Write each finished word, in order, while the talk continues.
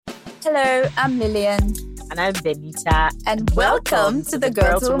Hello, I'm Lillian. And I'm Benita. And welcome to the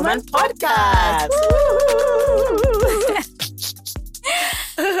Girl to Woman podcast.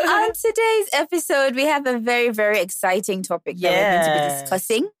 On today's episode, we have a very, very exciting topic that we're going to be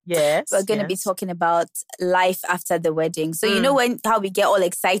discussing. Yes. We're going to be talking about life after the wedding. So you know how we get all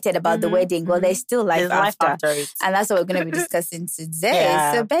excited about the wedding? Well, there's still life after it. And that's what we're going to be discussing today.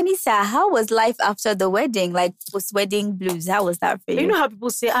 Yeah. So Benita, how was life after the wedding? Like post-wedding blues, how was that for you? You know how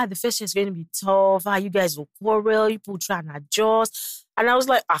people say, the first year is going to be tough. You guys will quarrel. People try and adjust. And I was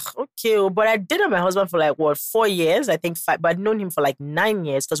like, okay. But I dated my husband for 4 years, I think 5. But I'd known him for 9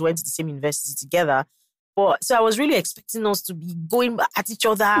 years because we went to the same university together. So I was really expecting us to be going at each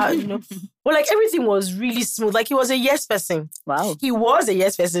other, you know. But everything was really smooth. He was a yes person. Wow. He was a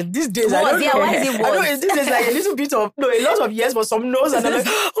yes person. These days, I don't know. Why is it was? I know this is a little bit of, a lot of yes, but some no's. And I'm like,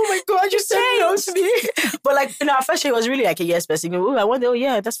 oh my God, you said no to me. But our first year was really a yes person. I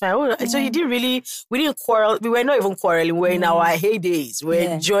wonder, that's fine. So we didn't quarrel. We were not even quarreling. We were in our heydays. We were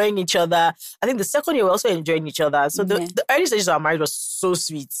enjoying each other. I think the second year we were also enjoying each other. So the early stages of our marriage was so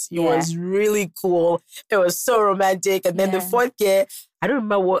sweet. It was really cool. It was so romantic. And then the fourth year, I don't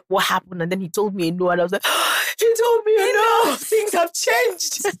remember what happened. And then he told me a no. And I was like, he told me a no. Things have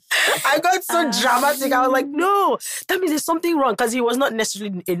changed. I got so dramatic. I was like, no, that means there's something wrong. Because he was not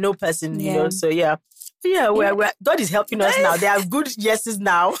necessarily a no person, you know. So God is helping us now. There are good yeses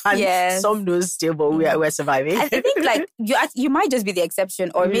now. And some no's still, but we're surviving. I think you might just be the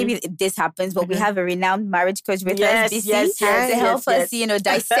exception. Or maybe this happens, but we have a renowned marriage coach with us, Bisi, to help us,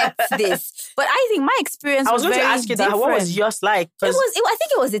 dissect this. But I think my experience was very different. I was going to ask you that. What was yours like? I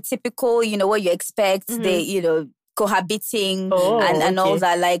think it was a typical, what you expect, cohabiting and all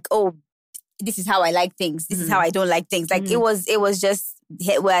that. This is how I like things. This is how I don't like things. It was just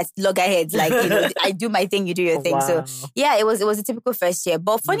we're loggerheads. I do my thing, you do your thing. So it was a typical first year.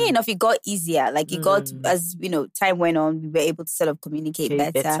 But funny enough, it got easier. It got, as time went on, we were able to sort of communicate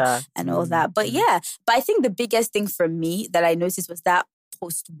better and all that. But but I think the biggest thing for me that I noticed was that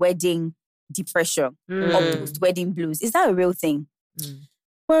post-wedding depression or post-wedding blues. Is that a real thing?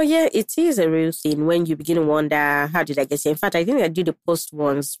 Well, yeah, it is a real thing when you begin to wonder, how did I get here? In fact, I think I do the post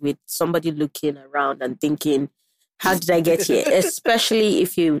ones with somebody looking around and thinking, how did I get here? Especially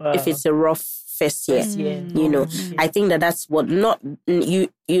if it's a rough first year, I think that's what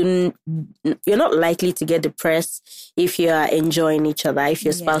you're not likely to get depressed if you are enjoying each other, if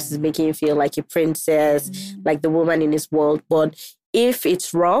your spouse is making you feel like a princess, like the woman in this world. But if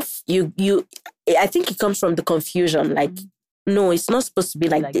it's rough, I think it comes from the confusion, no, it's not supposed to be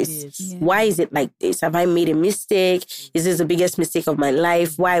like this. Yeah. Why is it like this? Have I made a mistake? Is this the biggest mistake of my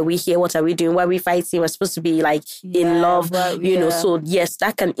life? Why are we here? What are we doing? Why are we fighting? We're supposed to be in love, So yes,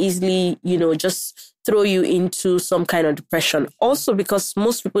 that can easily, just throw you into some kind of depression. Also because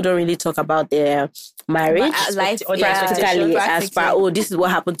most people don't really talk about their marriage life practically as far, this is what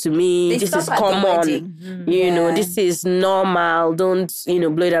happened to me. This is common. This is normal. Don't,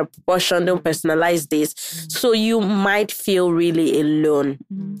 blow it out of proportion. Don't personalize this. So you might feel really alone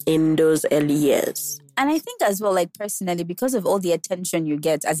in those early years. And I think as well, personally, because of all the attention you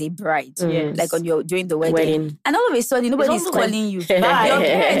get as a bride, during the wedding. And all of a sudden, nobody's calling you. Your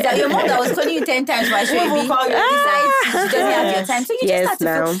parents, your mom that was calling you 10 times while she decides she doesn't have your time. So you just have to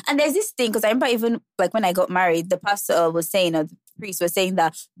feel. And there's this thing, because I remember even when I got married, the pastor was saying, the priest was saying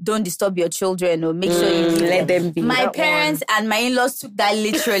that don't disturb your children or make sure you let them be. My parents and my in-laws took that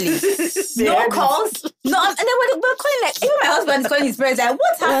literally. No calls. No, and then we're calling even my husband's calling his parents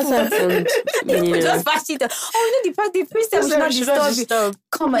what happened? Just fast it. The priest said we should not disturb you.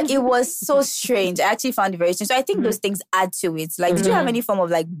 Come on, it was so strange. I actually found it very strange. So I think those things add to it. Did you have any form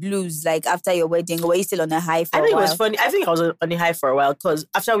of blues after your wedding, or were you still on a high for a while? I think it was funny. I think I was on a high for a while because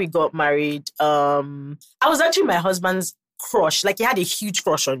after we got married, I was actually my husband's crush. He had a huge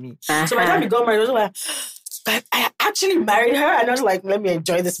crush on me. So by the time we got married, I was I actually married her, and I was like, let me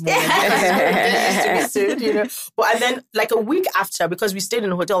enjoy this moment. But and then a week after, because we stayed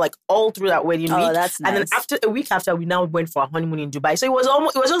in a hotel all through that wedding week. That's nice. And then after a week after, we now went for a honeymoon in Dubai. So it was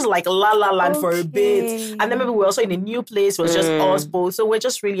just like la la land for a bit. And then maybe we were also in a new place. It was just us both. So we're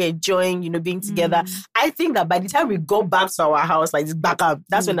just really enjoying, being together. I think that by the time we got back to our house, back up,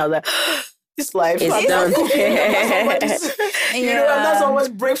 that's when I was like, this life is done. And that's always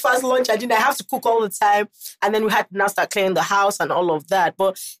breakfast, lunch, and dinner. I have to cook all the time. And then we had to now start cleaning the house and all of that.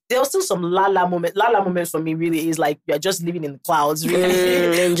 But there was still some la-la moment. La-la moment for me really is you're just living in the clouds,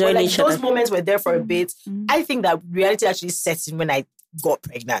 really. Enjoying each other. Those moments were there for a bit. I think that reality actually sets in when I got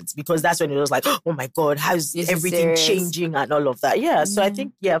pregnant, because that's when it was like, oh my God, how's everything changing and all of that. Yeah. So I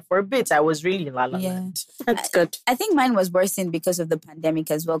think, for a bit, I was really in La La Land. That's good. I think mine was worsened because of the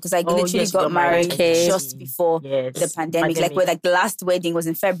pandemic as well, because I literally got married just before the pandemic. Like, the last wedding was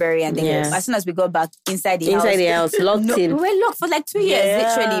in February, and then as soon as we got back inside the house, locked in. We were locked for like 2 years,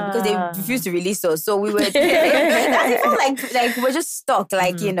 literally, because they refused to release us. So we were, I felt like we're just stuck,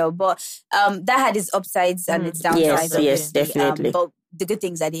 like, you know, but that had its upsides and its downsides. Yes, definitely. But the good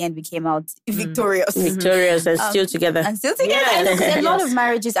things at the end, we came out victorious. Victorious and still together. A lot of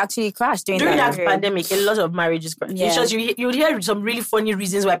marriages actually crashed during that pandemic. A lot of marriages crashed. It's just, you would hear some really funny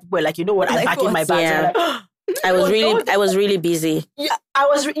reasons why people were like, you know what, I'm back in my bag. I was really busy. Yeah, I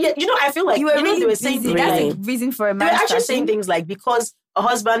was. Yeah, you know, I feel like you were really they were busy. saying That's a reason for a marriage. They were actually saying things like, because a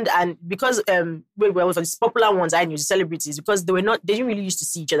husband and because for these popular ones I knew, celebrities, because they didn't really used to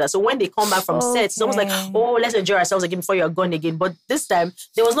see each other. So when they come back from sets, it's almost like, oh, let's enjoy ourselves again before you're gone again. But this time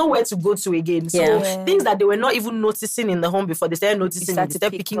there was nowhere to go to again. So things that they were not even noticing in the home before, they started noticing. They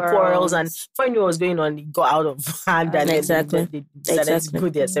started picking quarrels, and before you knew what was going on, it got out of hand, and they decided to go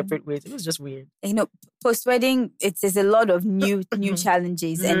their separate ways. It was just weird. You know, post-wedding, there's a lot of new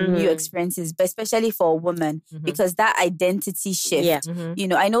challenges and new experiences, but especially for a woman, because that identity shift, you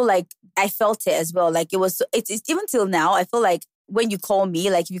know, I know, like, I felt it as well. Like, it's even till now, I feel like when you call me,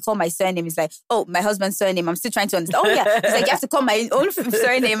 like, if you call my surname, it's like, oh, my husband's surname, I'm still trying to understand. Oh yeah, it's like you have to call my own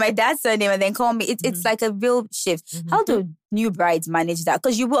surname, my dad's surname, and then call me. It's like a real shift. How do new brides manage that?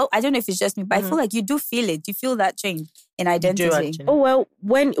 Because I don't know if it's just me, but I feel like you do feel it. You feel that change in identity. Oh, well,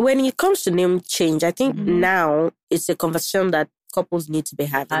 when it comes to name change, I think now it's a conversation that couples need to be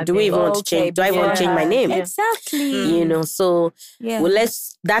having. Do we even want to change? Do I want to change my name? Exactly. You know, so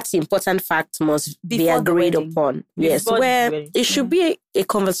that's the important fact must be agreed upon. Yes, where it should be a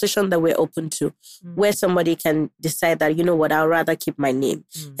conversation that we're open to, where somebody can decide that, you know what, I'd rather keep my name.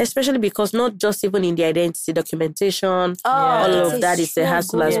 Especially because not just even in the identity documentation, all of that is a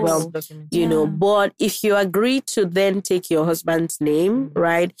hassle as well. You know, but if you agree to then take your husband's name,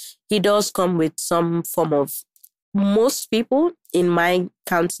 right, he does come with some form of, most people in my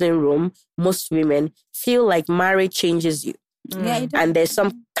counseling room, most women feel like marriage changes you. And there's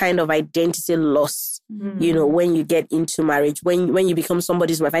some kind of identity loss, you know, when you get into marriage, when you become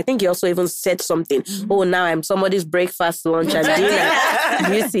somebody's wife. I think you also even said something, oh, now I'm somebody's breakfast, lunch, and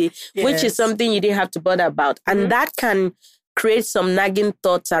dinner, you see, which is something you didn't have to bother about. And that can create some nagging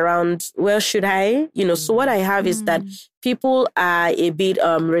thoughts around, well, should I? You know, so what I have is that people are a bit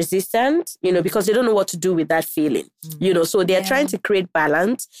resistant, you know, because they don't know what to do with that feeling, you know, so they're trying to create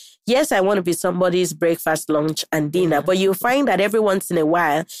balance. Yes, I want to be somebody's breakfast, lunch, and dinner, but you find that every once in a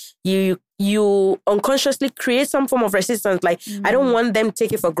while, you unconsciously create some form of resistance. Like, I don't want them to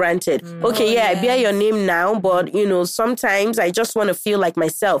take it for granted. Okay, I bear your name now, but, you know, sometimes I just want to feel like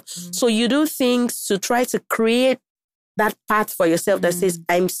myself. So you do things to try to create that path for yourself that says,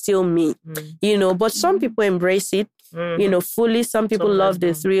 I'm still me, you know, but some people embrace it, you know, fully. Some people love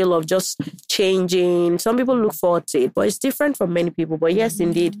the thrill of just changing. Some people look forward to it, but it's different for many people. But yes,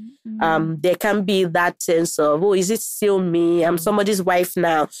 indeed, there can be that sense of, oh, is it still me? I'm somebody's wife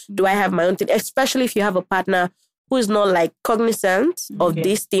now. Do I have my own thing? Especially if you have a partner who is not like cognizant of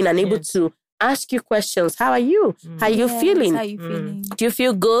this thing and able to ask you questions. How are you? How are you feeling? How are you feeling? Do you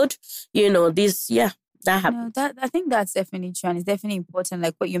feel good? You know, that happens. No, I think that's definitely true, and it's definitely important,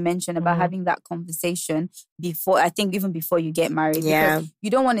 like what you mentioned about having that conversation before, I think even before you get married. Because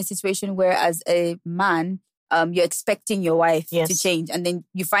you don't want a situation where, as a man, you're expecting your wife to change, and then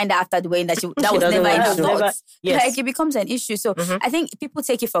you find out after the wedding that that was never in her thoughts. Like, it becomes an issue. So I think people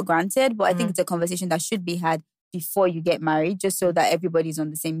take it for granted, but I think it's a conversation that should be had before you get married, just so that everybody's on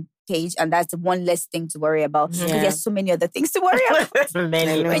the same page, and that's one less thing to worry about. Because there's so many other things to worry about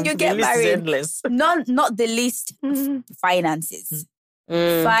when you get married. Not the least, finances.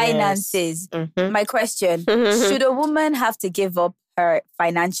 Finances. My question: should a woman have to give up her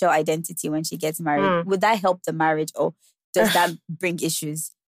financial identity when she gets married? Would that help the marriage, or does that bring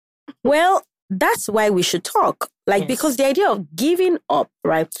issues? Well, that's why we should talk. Like, because the idea of giving up,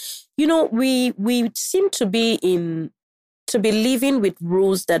 right? You know, we seem to be living with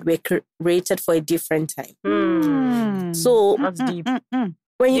rules that were created for a different time. So that's deep.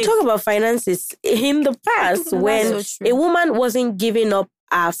 When you talk about finances, in the past, when a woman wasn't giving up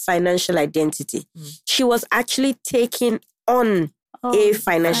her financial identity, she was actually taking on a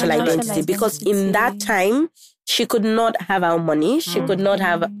financial identity, because in that time, she could not have her money. She could not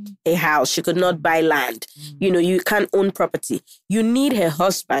have a house. She could not buy land. You know, you can't own property. You need a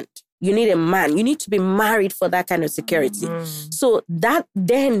husband. You need a man. You need to be married for that kind of security. So that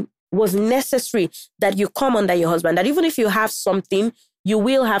then was necessary, that you come under your husband, that even if you have something, you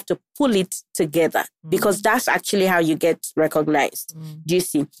will have to pull it together because that's actually how you get recognized. Do you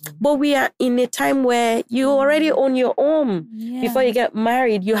see? But we are in a time where you already own your own. Before you get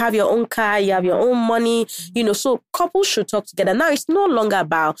married, you have your own car, you have your own money, so couples should talk together. Now, it's no longer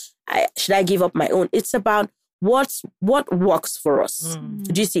about, should I give up my own? It's about what works for us.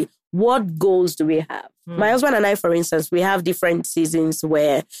 Do you see? What goals do we have? My husband and I, for instance, we have different seasons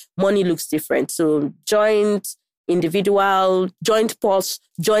where money looks different. So joint, individual, joint pause,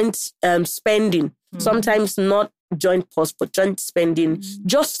 joint spending. Sometimes not joint pause, but joint spending.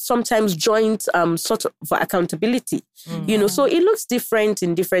 Just sometimes joint sort of for accountability. So it looks different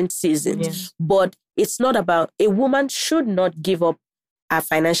in different seasons. But it's not about, a woman should not give up her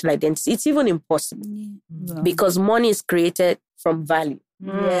financial identity. It's even impossible because money is created from value.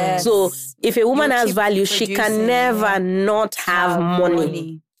 So if a woman has value, she can never not have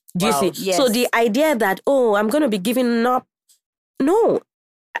money. Do you see? Yes. So the idea that, I'm going to be giving up. No,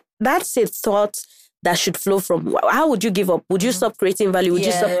 that's a thought that should flow from, how would you give up? Would you stop creating value? Would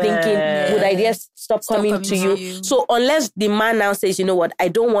you stop thinking? Would ideas stop coming to you? So unless the man now says, you know what, I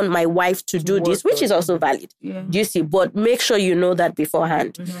don't want my wife to do this, which is also valid. Do you see? But make sure you know that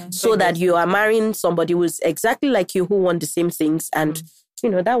beforehand so that you are marrying somebody who's exactly like you, who want the same things, and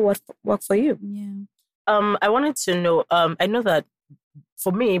that work for you. I wanted to know, I know that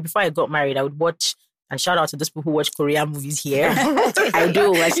for me, before I got married, I would watch, and shout out to those people who watch Korean movies here. I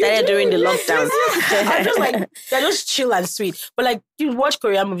do. I started during the lockdown. I'm just like, they're just chill and sweet. But you watch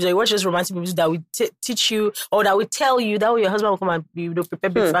Korean movies, you watch those romantic movies that will teach you, or that will tell you, that way your husband will come and prepare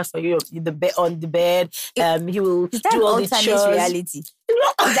breakfast for you on the bed. He will do all the chores. Reality?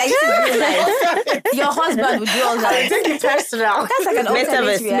 Like, your husband would do all that. I take it personal. That's like an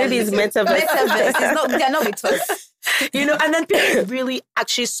metaverse. Maybe it's metaverse. They're not with us. And then people really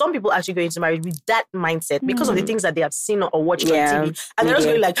some people actually go into marriage with that mindset because of the things that they have seen or watched on TV. And they're just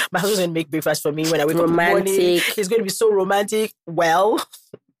going like, my husband's going to make breakfast for me when I wake up in the morning. He's going to be so romantic. Well,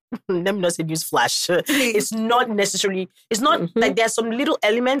 let me not say news flash. It's not necessarily, like there's some little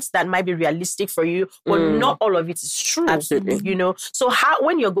elements that might be realistic for you, but not all of it is true. Absolutely. So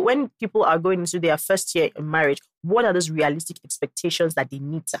when people are going into their first year in marriage, what are those realistic expectations that they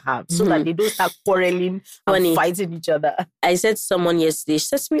need to have so that they don't start quarreling and fighting each other? I said to someone yesterday, she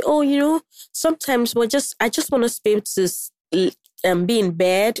said to me, sometimes I just want us to be able to be in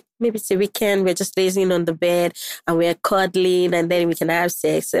bed. Maybe it's a weekend, we're just lazing on the bed and we're cuddling and then we can have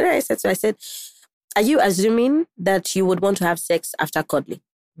sex. And I said, are you assuming that you would want to have sex after cuddling?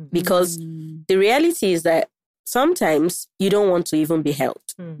 Because the reality is that sometimes you don't want to even be held.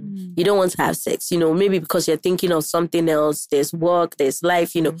 You don't want to have sex, maybe because you're thinking of something else. There's work, there's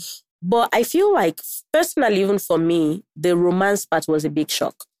life, But I feel like, personally, even for me, the romance part was a big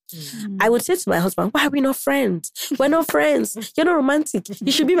shock. I would say to my husband, why are we not friends? We're not friends. You're not romantic.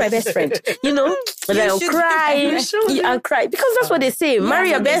 You should be my best friend. And I'll cry. I'll cry. Because that's what they say. Marry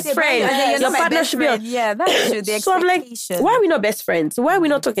your best friend. Your partner should be. Yeah, that's true. So I'm like, why are we not best friends? Why are we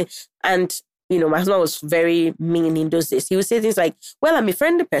not talking? And my husband was very mean in those days. He would say things like, well, I'm a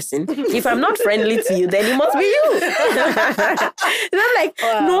friendly person. If I'm not friendly to you, then it must be you. And I'm like,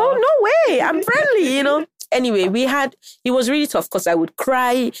 no way. I'm friendly, Anyway, it was really tough because I would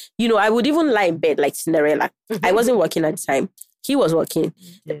cry. I would even lie in bed like Cinderella. I wasn't working at the time. He was working.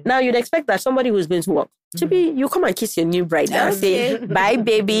 Now, you'd expect that somebody who's going to work to be, you come and kiss your new bride and say, bye,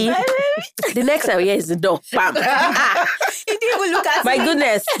 baby. The next time, is the door. Bam. He didn't even look at my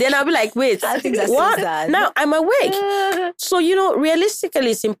goodness. Then I'll be like, wait, what? Now I'm awake. So,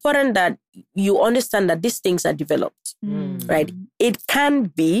 realistically, it's important that you understand that these things are developed, right? It can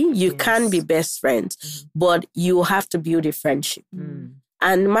be, you can be best friends, but you have to build a friendship.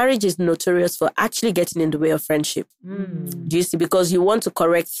 And marriage is notorious for actually getting in the way of friendship. Do you see? Because you want to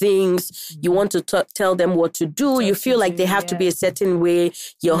correct things. You want to tell them what to do. You feel like they have to be a certain way.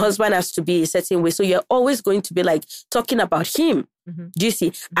 Your husband has to be a certain way. So you're always going to be like talking about him. Do you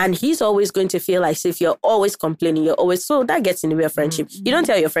see? And he's always going to feel like if you're always complaining, so that gets in the way of friendship. You don't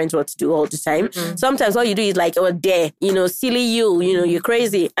tell your friends what to do all the time. Sometimes all you do is like, silly you, you're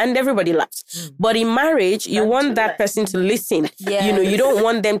crazy. And everybody laughs. But in marriage, you want that person to listen. You don't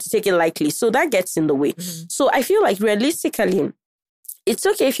want them to take it lightly. So that gets in the way. So I feel like realistically, it's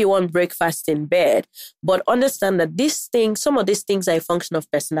okay if you want breakfast in bed, but understand that some of these things are a function of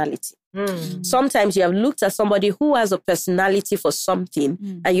personality. Sometimes you have looked at somebody who has a personality for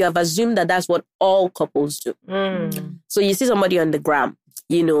something and you have assumed that that's what all couples do. So you see somebody on the gram,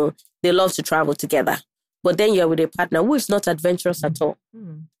 they love to travel together. But then you're with a partner who is not adventurous at all.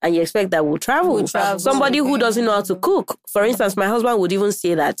 And you expect that we'll travel. Somebody who doesn't know how to cook. For instance, my husband would even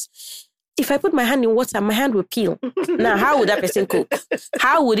say that if I put my hand in water, my hand will peel. Now, how would that person cook?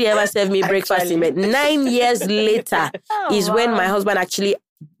 How would he ever serve me breakfast in bed? 9 years later is when my husband actually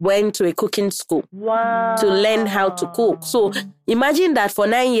went to a cooking school to learn how to cook. So imagine that for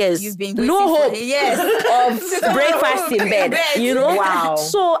 9 years, You've been no hope of breakfast in bed, you know? Wow.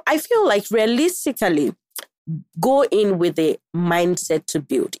 So I feel like realistically, go in with a mindset to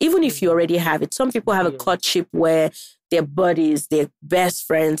build, even if you already have it. Some people have a courtship where they're buddies, they're best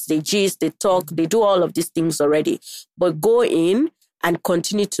friends, they gist, they talk, they do all of these things already. But go in and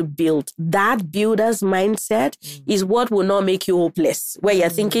continue to build. That builder's mindset is what will not make you hopeless. Where you're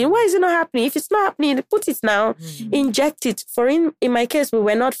thinking, why is it not happening? If it's not happening, put it now, inject it. In my case, we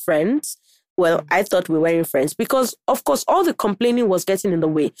were not friends. Well, I thought we weren't friends because, of course, all the complaining was getting in the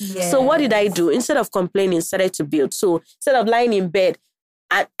way. Yes. So what did I do? Instead of complaining, started to build. So instead of lying in bed,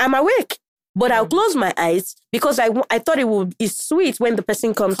 I'm awake, but I'll close my eyes because I thought it's sweet when the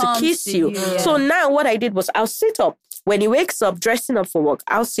person comes to kiss you. Yeah. So now what I did was I'll sit up. When he wakes up, dressing up for work,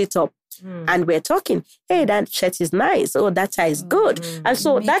 I'll sit up and we're talking. Hey, that shirt is nice. Oh, that tie is good. And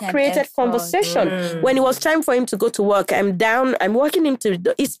so that created conversation. When it was time for him to go to work, I'm down, I'm walking him to the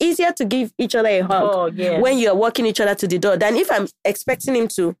door. It's easier to give each other a hug when you're walking each other to the door than if I'm expecting him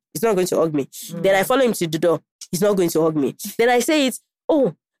to, he's not going to hug me. Then I follow him to the door. He's not going to hug me. Then I say it's,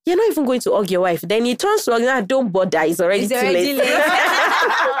 oh, you're not even going to hug your wife. Then he turns to hug, don't bother, it's already too late.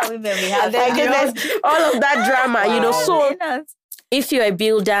 Women, we have all of that drama, you know. So if you're a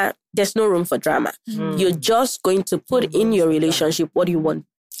builder, there's no room for drama. You're just going to put in your relationship what you want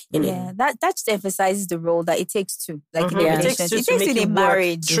in it. That just emphasizes the role that it takes to, like in a relationship. It takes in a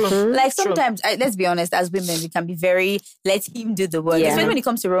marriage. Like sometimes, let's be honest, as women, we can be very, let him do the work. Especially when it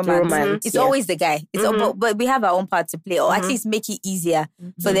comes to romance. It's always the guy. It's but we have our own part to play, or at least make it easier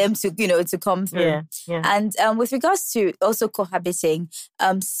for them to, to come through. And with regards to also cohabiting,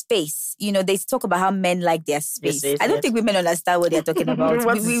 space, they talk about how men like their space. I don't think women understand what they're talking about. Which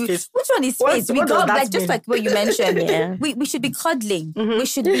one is space? Just like what you mentioned, we should be cuddling. We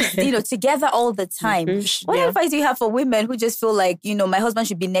should be together all the time. What advice do you have for women who just feel like, my husband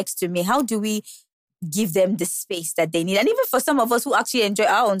should be next to me? How do we give them the space that they need? And even for some of us who actually enjoy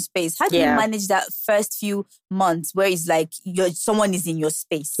our own space, how do you manage that first few months where it's like someone is in your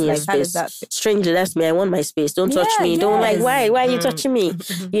space? How does that fit? Strangely, that's me. I want my space. Don't touch me. Don't why are you touching me?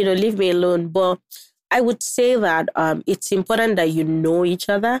 Leave me alone. But I would say that it's important that you know each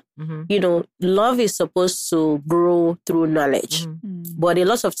other. Love is supposed to grow through knowledge. But a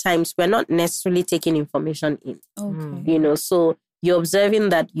lot of times we're not necessarily taking information in. Okay. So you're observing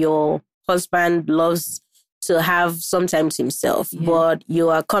that your husband loves to have sometimes himself, but you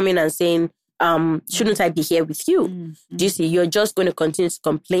are coming and saying, shouldn't I be here with you? Do you see? You're just going to continue to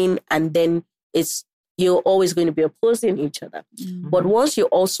complain, and then you're always going to be opposing each other. But once you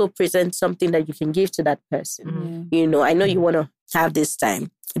also present something that you can give to that person, I know you want to have this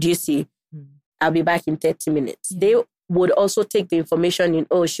time. Do you see? I'll be back in 30 minutes. They would also take the information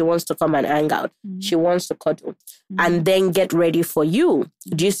in, she wants to come and hang out. She wants to cuddle. And then get ready for you.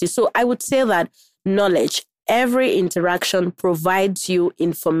 Do you see? So I would say that knowledge, every interaction provides you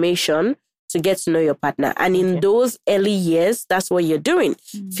information to get to know your partner. And in those early years, that's what you're doing.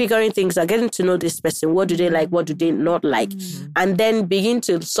 Figuring things out, getting to know this person. What do they like? What do they not like? And then begin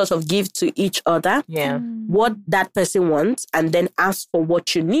to sort of give to each other what that person wants, and then ask for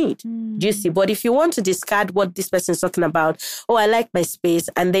what you need. Do you see? But if you want to discard what this person is talking about, I like my space,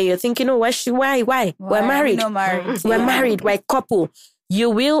 and then you're thinking, why? We're married. We're married. We're a couple.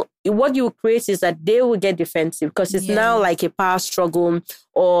 What you create is that they will get defensive because it's now like a power struggle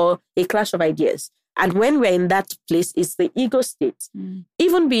or a clash of ideas. And when we're in that place, it's the ego state.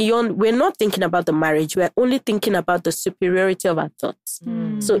 Even beyond, we're not thinking about the marriage. We're only thinking about the superiority of our thoughts.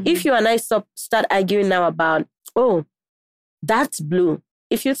 So if you and I start arguing now about, that's blue.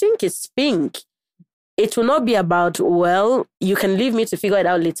 If you think it's pink, it will not be about, you can leave me to figure it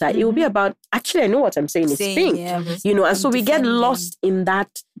out later. It will be about, actually, I know what I'm saying. It's pink. And so we get lost in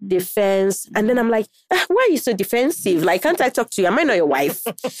that defense. And then I'm like, why are you so defensive? Like, can't I talk to you? Am I not your wife?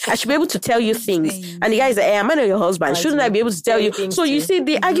 I should be able to tell you things. And the guy is like, am I not your husband? Shouldn't I be able to tell you? So you see,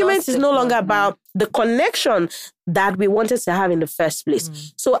 the argument is no longer about the connection that we wanted to have in the first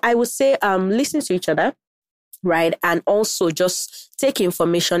place. So I would say, listen to each other. Right. And also just take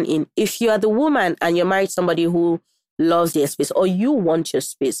information in. If you are the woman and you're married to somebody who loves their space or you want your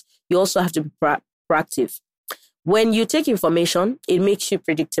space, you also have to be proactive. When you take information, it makes you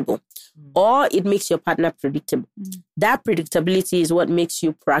predictable or it makes your partner predictable. That predictability is what makes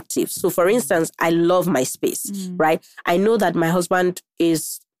you proactive. So for instance, I love my space, right? I know that my husband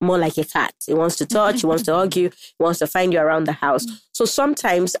is more like a cat. He wants to touch, he wants to hug you, he wants to find you around the house. So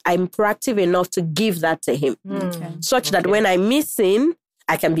sometimes I'm proactive enough to give that to him, such that when I'm missing,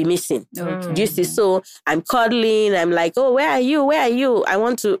 I can be missing. Do you see? So I'm cuddling. I'm like, oh, where are you? Where are you? I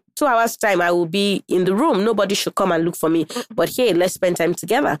want to, 2 hours time, I will be in the room. Nobody should come and look for me. But hey, let's spend time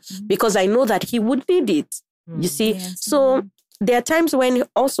together because I know that he would need it. You see? Yes. So there are times when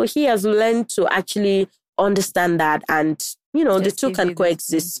also he has learned to actually understand that and, you know, the two can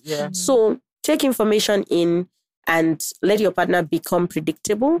coexist. Yeah. So take information in and let your partner become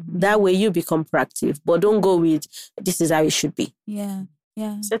predictable. That way you become proactive. But don't go with, this is how it should be. Yeah.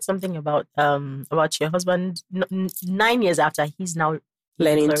 Yeah. You said something about your husband 9 years after he's now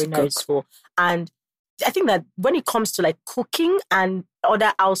learning to cook. School. And I think that when it comes to like cooking and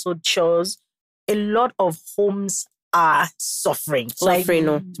other household chores, a lot of homes are suffering.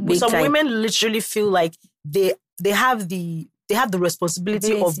 Some women literally feel like they have the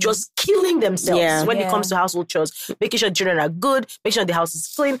responsibility of just killing themselves when it comes to household chores, making sure children are good, making sure the house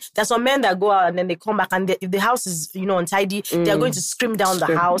is clean. There's some men that go out and then they come back and if the house is, untidy, they're going to scream down the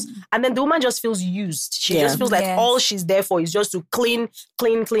house. And then the woman just feels used. She just feels like all she's there for is just to clean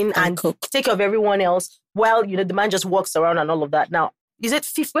and cook. Take care of everyone else while, the man just walks around and all of that. Now, is it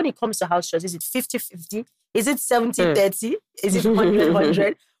 50, when it comes to house chores, is it 50-50? Is it 70-30? Is it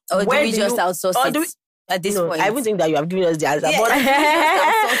 100-100? Or do we just outsource it? At this point, I would think that you have given us the answer. But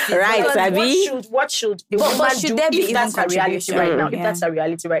right, Abby. What should a woman do if that's her reality right now? If that's her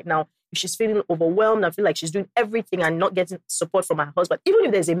reality right now, if she's feeling overwhelmed and feel like she's doing everything and not getting support from her husband, even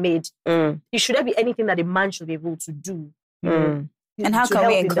if there's a maid, should there be anything that a man should be able to do? And how can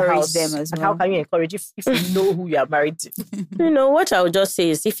we encourage them as well? And how can you encourage if you know who you are married to? What I would just say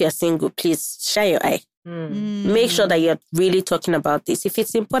is if you're single, please share your eye. Make sure that you're really talking about this. If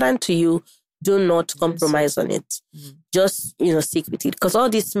it's important to you, do not compromise on it. Just, stick with it. Because all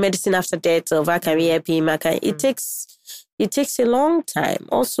this medicine after death of how can we help him, it takes a long time.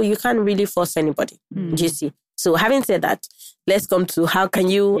 Also, you can't really force anybody. You see? So having said that, let's come to how can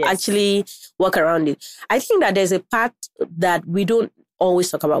you actually work around it. I think that there's a part that we don't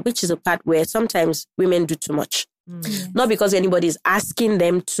always talk about, which is a part where sometimes women do too much. Not because anybody is asking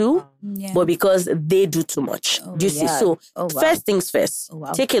them to, but because they do too much. Do you see? So first things first,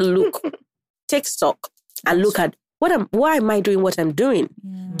 take a look. Take stock and look at why am I doing what I'm doing?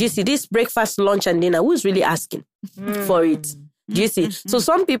 Do you see this breakfast, lunch and dinner? Who's really asking for it? Do you see? So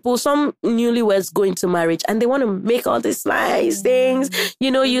some people, some newlyweds go into marriage and they want to make all these nice things.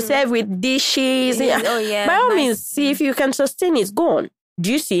 You serve with dishes. By all means, see if you can sustain it. Go on. Do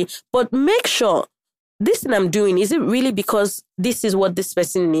you see? But make sure this thing I'm doing, is it really because this is what this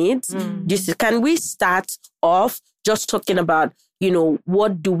person needs? Do you see? Can we start off just talking about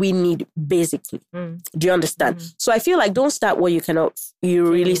what do we need basically? Do you understand? So I feel like don't start what you cannot,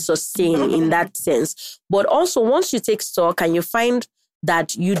 really sustain in that sense. But also once you take stock and you find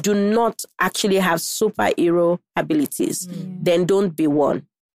that you do not actually have superhero abilities, then don't be one.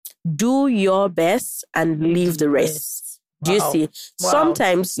 Do your best and leave the rest. Do you see?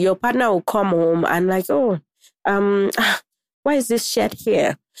 Sometimes your partner will come home and like, why is this shirt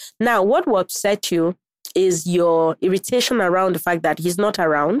here? Now, what will upset you is your irritation around the fact that he's not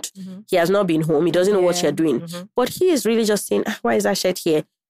around. He has not been home. He doesn't know what you're doing. But he is really just saying, why is that shirt here?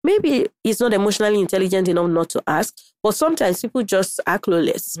 Maybe he's not emotionally intelligent enough not to ask. But sometimes people just are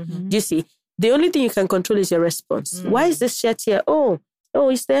clueless. Do you see? The only thing you can control is your response. Why is this shirt here? Oh,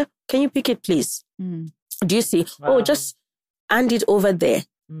 it's there. Can you pick it, please? Do you see? Just hand it over there.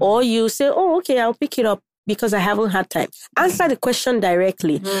 Or you say, okay, I'll pick it up because I haven't had time. Answer the question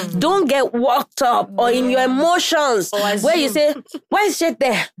directly. Don't get worked up or in your emotions where you say, why is shit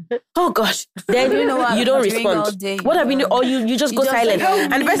there? Oh gosh. Then you don't respond. What have you done? Or you just go silent.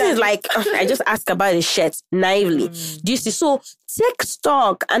 And the person is like, I just asked about the shirt naively. Do you see? So take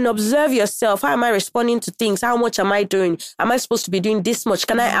stock and observe yourself. How am I responding to things? How much am I doing? Am I supposed to be doing this much?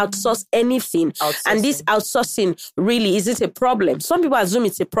 Can I outsource anything? And this outsourcing, really, is it a problem? Some people assume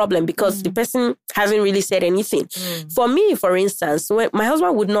it's a problem because the person hasn't really said anything. For me, for instance, when my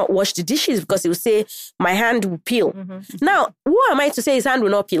husband would not wash the dishes because he would say, my hand will peel. Now, who am I to say his hand will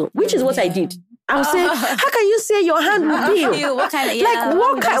not peel? Which is what I did. I would say, how can you say your hand will peel? What kind of,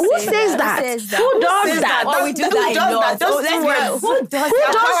 who says that? Who does that? Oh, we do that a lot.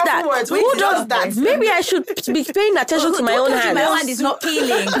 Who does that? Maybe I should be paying attention to my own hand. My hand is not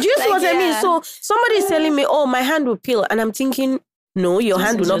peeling. Do you see what I mean? So somebody is telling me, my hand will peel. And I'm thinking, No, your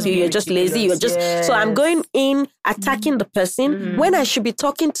hand will not be. You're just lazy. You're just so I'm going in attacking the person when I should be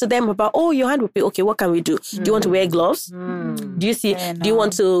talking to them about. Oh, your hand will be okay. What can we do? Do you want to wear gloves? Do you see? Do you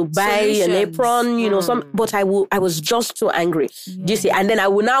want to buy an apron? You know, some. But I was just too angry. Do you see? And then I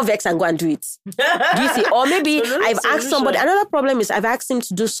will now vex and go and do it. Do you see? Or maybe I've asked somebody. Another problem is I've asked him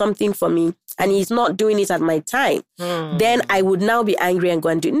to do something for me and he's not doing it at my time. Then I would now be angry and go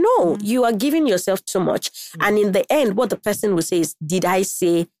and do it. No, you are giving yourself too much. And in the end, what the person will say is, did I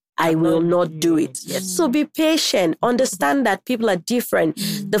say I will not do it? Yes. So be patient. Understand that people are different.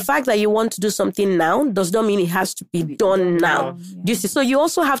 The fact that you want to do something now does not mean it has to be done now. Do you see? So you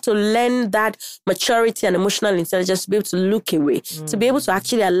also have to learn that maturity and emotional intelligence to be able to look away, to be able to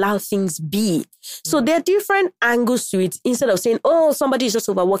actually allow things be. So there are different angles to it. Instead of saying, oh, somebody is just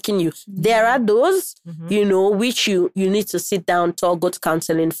overworking you. There are those, you know, which you need to sit down, talk, go to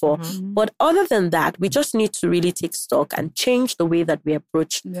counseling for. But other than that, we just need to really take stock and change the way that we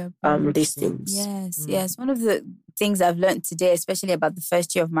approach these things. Yes. One of the things I've learned today, especially about the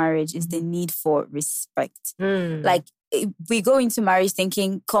first year of marriage, is the need for respect. Like, we go into marriage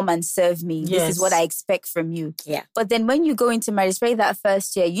thinking, come and serve me. This is what I expect from you. But then when you go into marriage, especially that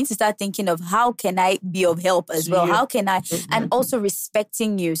first year, you need to start thinking of how can I be of help as well? How can I? And also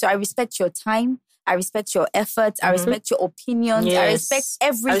respecting you. So I respect your time. I respect your efforts. I respect your opinions. I respect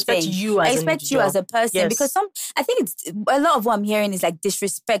everything. I respect you as a person. Because I think it's a lot of what I'm hearing is like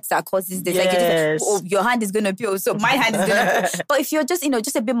disrespect that causes this. Like your hand is gonna be so my hand is gonna. But if you're just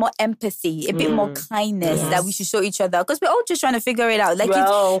just a bit more empathy, a bit more kindness that we should show each other, because we're all just trying to figure it out. Like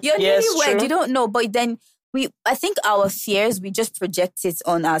you're newlywed, you don't know, but then. I think our fears, we just project it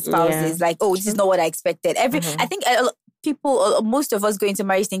on our spouses. Like, oh, this is not what I expected. I think people, most of us go into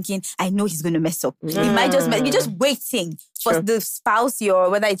marriage thinking, I know he's going to mess up. He might just mess. You're just waiting for the spouse,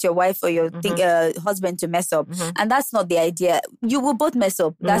 whether it's your wife or your husband to mess up. And that's not the idea. You will both mess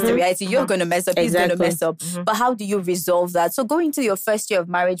up. That's the reality. You're going to mess up. He's going to mess up. But how do you resolve that? So go into your first year of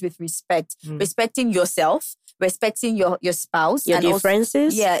marriage with respect, respecting yourself, respecting your spouse. Your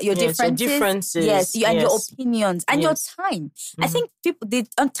differences. Your differences. Yes, and your opinions and your time. I think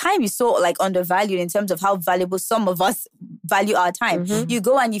time is so like undervalued in terms of how valuable some of us value our time. You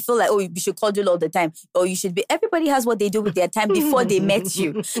go and you feel like, oh, you should cuddle all the time. Or you should be, everybody has what they do with their time before they met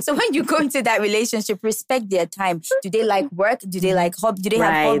you. So when you go into that relationship, respect their time. Do they like work? Do they like do they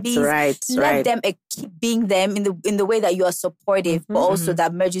have hobbies? Let them keep being them in the way that you are supportive, but also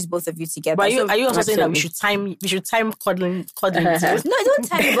that merges both of you together. But are you also saying that we should time cuddling too? No, don't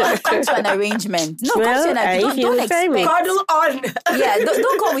time, but come to an arrangement. No, come to an arrangement. Don't expect. Cuddle on.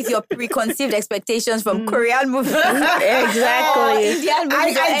 Don't come with your preconceived expectations from Korean movies. Exactly. Indian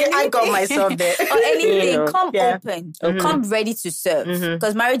movies. I got myself there. Or anything. Come open. Come ready to serve.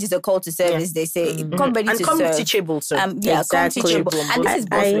 Because marriage is a call to service, they say. Come ready to serve. And come teachable too. Come teachable. And this is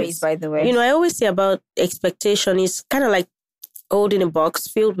both ways, by the way. I always say about expectation is kind of like holding a box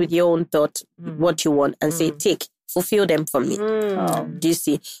filled with your own thought, what you want, and say, take, fulfill them for me. Do you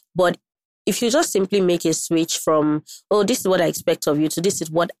see? But if you just simply make a switch from, oh, this is what I expect of you, to this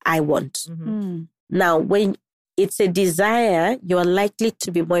is what I want. Now, when it's a desire, you are likely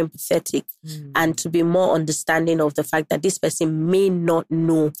to be more empathetic and to be more understanding of the fact that this person may not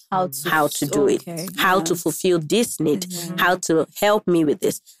know how to do it, how to fulfill this need, how to help me with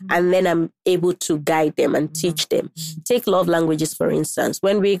this. And then I'm able to guide them and teach them. Take love languages, for instance.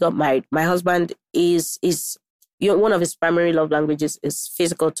 When we got married, my husband is one of his primary love languages is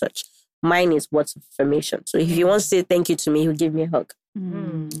physical touch. Mine is words of affirmation. So if he wants to say thank you to me, he'll give me a hug.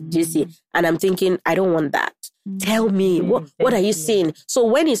 Do you see? And I'm thinking, I don't want that. Tell me, what are you saying? So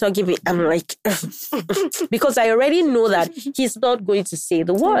when he's not giving, I'm like, because I already know that he's not going to say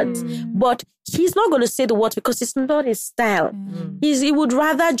the words. But he's not going to say the words because it's not his style. He would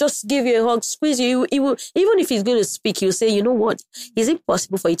rather just give you a hug, squeeze you. He will, even if he's going to speak, he'll say, you know what? Is it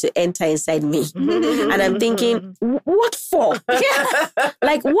possible for you to enter inside me? And I'm thinking, what for?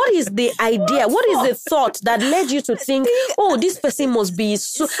 Like, what is the idea? What is the thought that led you to think, oh, this person must be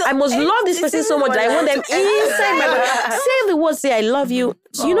so, I must love this person so much that I want them inside my body. Say the words, say I love you.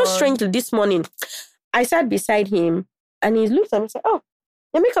 So, strangely, this morning, I sat beside him and he looked at me and said, oh,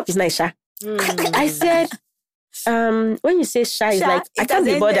 your makeup is nice, Sha. I said, when you say shy, it's like, I can't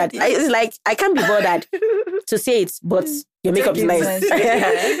be bothered. It's like, I can't be bothered to say it, but your makeup is nice. So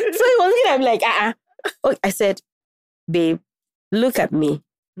he was looking at me like, Oh, I said, babe, look at me.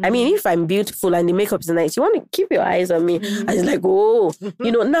 I mean, if I'm beautiful and the makeup is nice, you want to keep your eyes on me. And it's like, oh,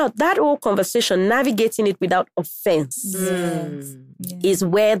 now that whole conversation, navigating it without offense is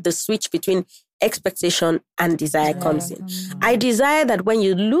where the switch between expectation and desire comes in. I desire that when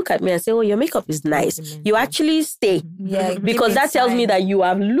you look at me and say, oh, your makeup is nice, you actually stay. Because that tells me that you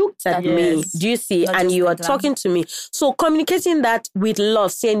have looked at me. Do you see? Not and you are glam. talking to me. So communicating that with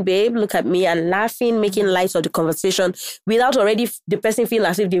love, saying, babe, look at me, and laughing, making light of the conversation without already the person feel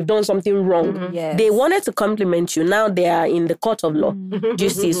as if they've done something wrong. They wanted to compliment you. Now they are in the court of law. Do you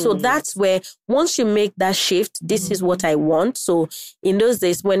see? So that's where once you make that shift, this is what I want. So in those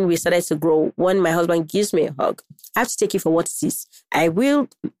days when we started to grow, when my husband gives me a hug, I have to take it for what it is. I will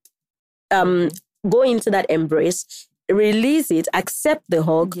go into that embrace, release it, accept the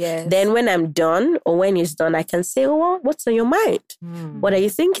hug. Then when I'm done or when he's done, I can say, oh, what's on your mind? What are you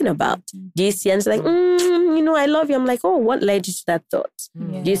thinking about? Do you see? And it's like, I love you. I'm like, oh, what led you to that thought?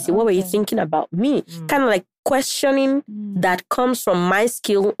 Do you see? What were you thinking about me? Kind of like questioning that comes from my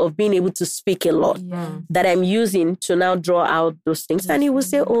skill of being able to speak a lot that I'm using to now draw out those things. And he will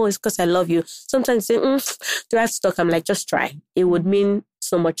say, oh, it's because I love you. Sometimes say, do I have to talk? I'm like, just try. It would mean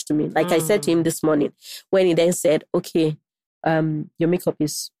so much to me. Like I said to him this morning, when he then said, okay, your makeup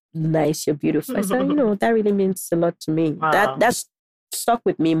is nice, you're beautiful. I said, that really means a lot to me. Wow. That's stuck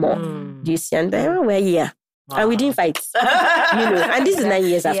with me more. Do you see? And then, and we didn't fight, and this is 9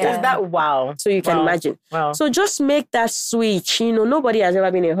 years after. Is that wow? So you can imagine. Wow. So just make that switch. Nobody has ever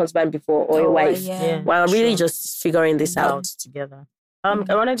been a husband before or a wife. While really just figuring this out together. I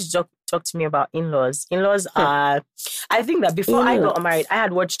wanted to talk to me about in-laws. In-laws are, I think that before I got married, I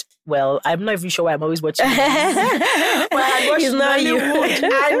had watched, I'm not even sure why I'm always watching. But I had watched Nollywood,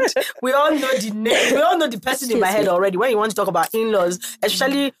 and we all know the name. We all know the person in my head already. When you want to talk about in-laws,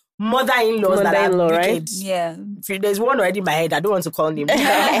 especially mother-in-laws that are wicked. Right? Yeah. There's one already in my head. I don't want to call him.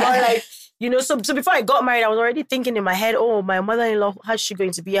 But so before I got married, I was already thinking in my head, oh, my mother-in-law, how's she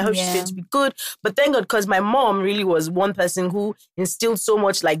going to be? I hope she's going to be good. But thank God, because my mom really was one person who instilled so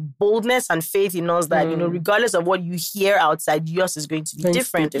much like boldness and faith in us that, regardless of what you hear outside, yours is going to be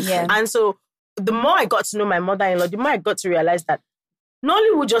different. And so the more I got to know my mother-in-law, the more I got to realize that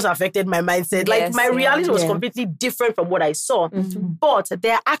Nollywood just affected my mindset. Like my reality was completely different from what I saw. But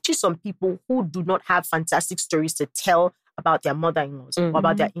there are actually some people who do not have fantastic stories to tell about their mother-in-laws or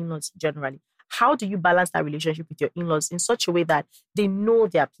about their in-laws generally. How do you balance that relationship with your in-laws in such a way that they know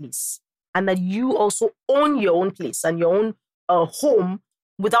their place and that you also own your own place and your own home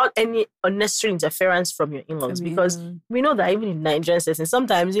without any unnecessary interference from your in-laws? Because we know that even in Nigerian settings,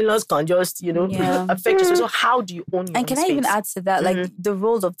 sometimes in-laws can just, affect you. So how do you own your own can space? I even add to that, like the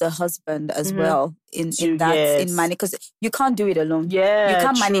role of the husband as well in managing, because you can't do it alone. You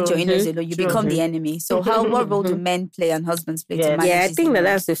can't manage your in-laws alone. You become the enemy. So what role do men play and husbands play to manage? I think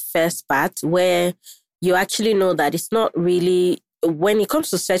that's the first part where you actually know that it's not really. When it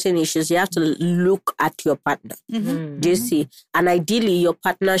comes to certain issues, you have to look at your partner. Do you see? And ideally, your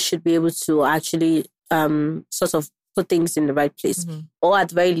partner should be able to actually sort of put things in the right place. Or at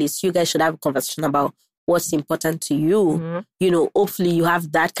the very least, you guys should have a conversation about what's important to you. Hopefully you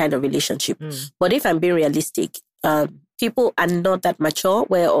have that kind of relationship. But if I'm being realistic, people are not that mature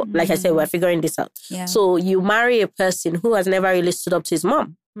where, like I said, we're figuring this out. So you marry a person who has never really stood up to his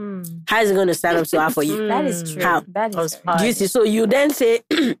mom. How is he going to stand up to her for you? That is true. How? That is true. Do you see? So you then say,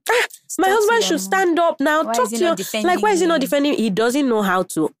 my husband should stand up now. Talk to you. Like, why is he not defending? He doesn't know how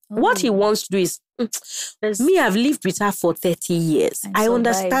to. What he wants to do is, me, I've lived with her for 30 years. I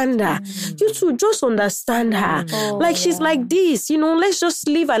understand her. You too, just understand her. Like, she's like this, let's just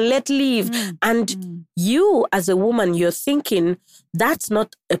live and let live. And you, as a woman, you're thinking, that's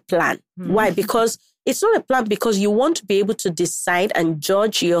not a plan. Why? Because it's not a plan because you want to be able to decide and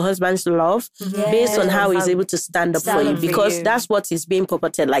judge your husband's love based on how he's able to stand up for you. Because that's what is being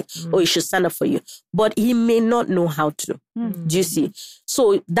purported, like, oh, he should stand up for you. But he may not know how to. Do you see?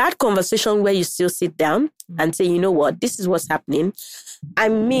 So that conversation where you still sit down and say, you know what, this is what's happening. I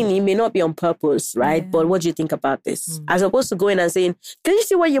mean, it may not be on purpose, right? But what do you think about this? As opposed to going and saying, can you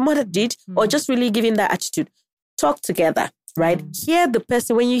see what your mother did? Or just really giving that attitude. Talk together, right? Hear the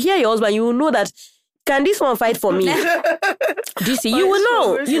person. When you hear your husband, you will know that, can this one fight for me? Do you see? You will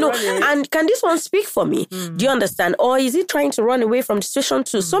know, and can this one speak for me? Do you understand? Or is he trying to run away from the situation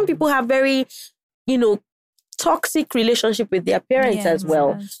too? Some people have very, toxic relationship with their parents as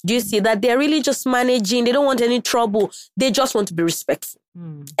well. Do you see that they're really just managing? They don't want any trouble. They just want to be respectful.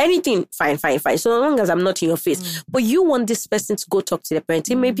 Anything, fine. So long as I'm not in your face. But you want this person to go talk to their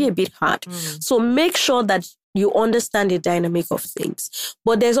parents. It may be a bit hard. So make sure that you understand the dynamic of things.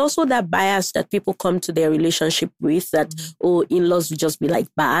 But there's also that bias that people come to their relationship with that, in-laws will just be like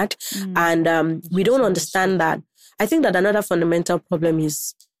bad. And we don't understand that. I think that another fundamental problem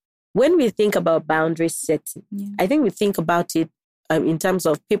is when we think about boundary setting, I think we think about it in terms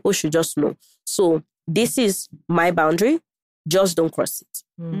of people should just know. So this is my boundary. Just don't cross it.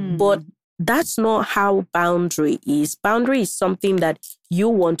 But that's not how boundary is. Boundary is something that you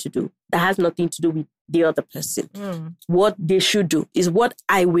want to do that has nothing to do with the other person. What they should do is what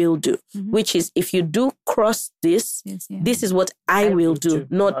I will do, which is if you do cross this, this is what I will do,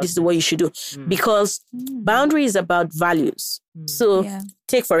 not this is what you should do. Because boundary is about values. So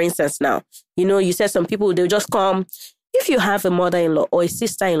take for instance now, you said some people, they'll just come. If you have a mother-in-law or a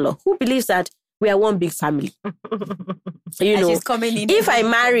sister-in-law who believes that we are one big family, she's coming in if I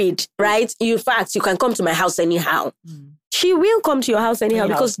married, right, in fact, you can come to my house anyhow. She will come to your house anyhow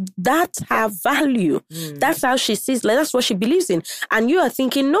because that's her value. That's how she sees, like, that's what she believes in. And you are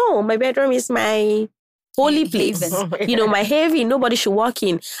thinking, no, my bedroom is my holy place. My heavy, nobody should walk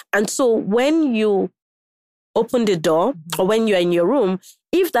in. And so when you open the door or when you're in your room,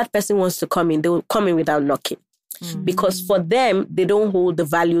 if that person wants to come in, they will come in without knocking. Because for them, they don't hold the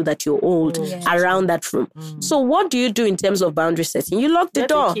value that you hold around that room. So what do you do in terms of boundary setting? You lock the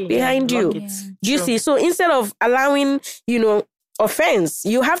door behind you. Do you see? So instead of allowing, offense,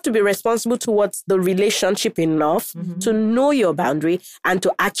 you have to be responsible towards the relationship enough to know your boundary and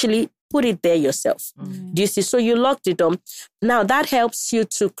to actually put it there yourself. Do you see? So you lock the door. Now that helps you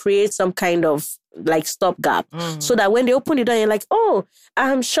to create some kind of like stopgap so that when they open the door, you're like, oh,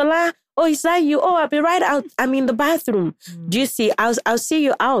 Shola, oh, is that you? Oh, I'll be right out. I'm in the bathroom. Do you see? I'll see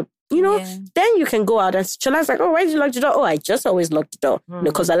you out. Then you can go out and Shola's like, oh, why did you lock the door? Oh, I just always lock the door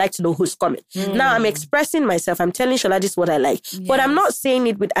because I like to know who's coming. Now I'm expressing myself. I'm telling Shola this is what I like. But I'm not saying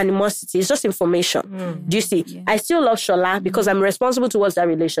it with animosity. It's just information. Do you see? I still love Shola because I'm responsible towards that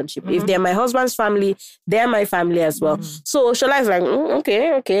relationship. If they're my husband's family, they're my family as well. So Shola is like,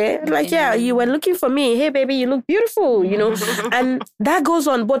 okay. I'm like, yeah, you were looking for me. Hey, baby, you look beautiful, And that goes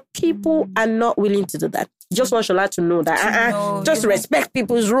on. But people are not willing to do that. Just want Shola to know that. Just respect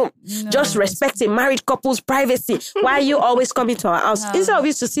people's room. No. Just respect a married couple's privacy. Why are you always coming to our house? Instead of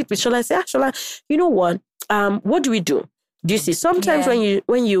you to sit with Shola and say, Shola, you know what? What do we do? Do you see? Sometimes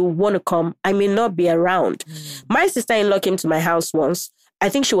when you want to come, I may not be around. My sister-in-law came to my house once. I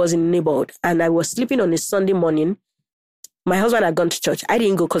think she was in the neighborhood. And I was sleeping on a Sunday morning. My husband had gone to church. I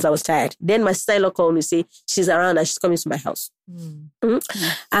didn't go because I was tired. Then my sister-in-law called me and say she's around and she's coming to my house.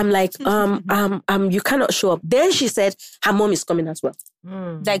 I'm like, you cannot show up. Then she said her mom is coming as well.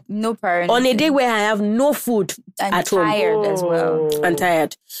 Like no parents. On a day where I have no food and at home. Tired as well. I'm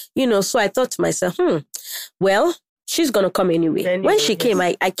tired. So I thought to myself, well, she's going to come anyway. When she came,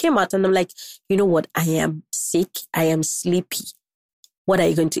 I came out and I'm like, you know what? I am sick. I am sleepy. What are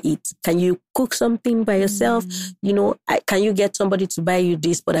you going to eat? Can you cook something by yourself? Can you get somebody to buy you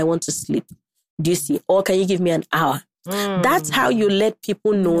this, but I want to sleep? Do you see? Or can you give me an hour? That's how you let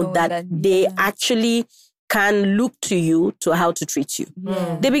people know that they actually can look to you to how to treat you.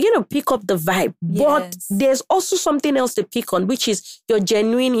 They begin to pick up the vibe. But there's also something else to pick on, which is your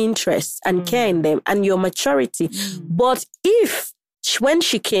genuine interest and care in them and your maturity. But when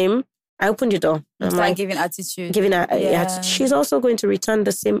she came, I opened the door. I'm like giving attitude. Giving her attitude. She's also going to return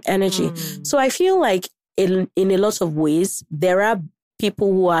the same energy. So I feel like in a lot of ways, there are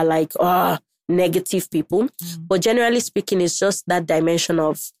people who are like, negative people. But generally speaking, it's just that dimension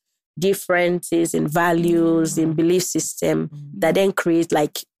of differences in values, in belief system that then create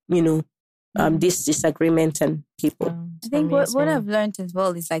like, this disagreement and people. I think what I've learned as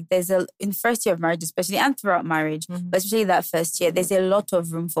well is like in first year of marriage especially and throughout marriage, but especially that first year, there's a lot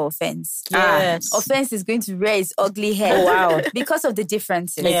of room for offense. Yes. Offense is going to raise ugly head. Oh, wow. Because of the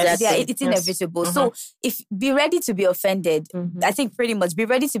differences. Exactly. It's inevitable. So be ready to be offended. I think pretty much be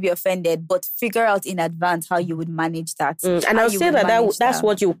ready to be offended, but figure out in advance how you would manage that. And I'll say that's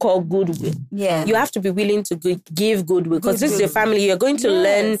what you call goodwill. Yeah. You have to be willing to give goodwill because this is your family. You're going to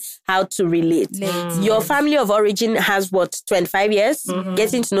learn how to relate. Your family of origin has 25 years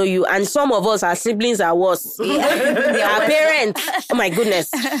getting to know you, and some of us, our siblings are worse. Our parents, oh my goodness,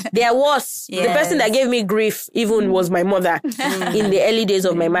 they are worse. The person that gave me grief even was my mother in the early days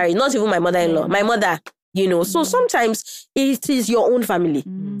of my marriage. Not even my mother-in-law, my mother. So sometimes it is your own family.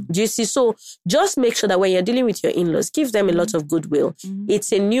 Do you see? So just make sure that when you're dealing with your in-laws, give them a lot of goodwill.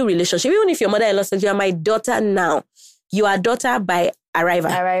 It's a new relationship. Even if your mother-in-law says, you are my daughter now, you are daughter by arrival.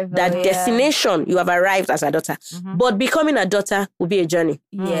 That destination, you have arrived as a daughter. But becoming a daughter will be a journey.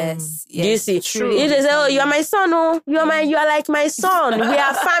 Yes. Do you see? True. If they say, oh, you are my son, you are like my son. We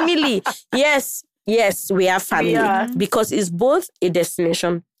are family. Yes, we are family. Because it's both a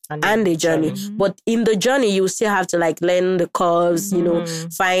destination and a journey. But in the journey, you still have to like learn the curves,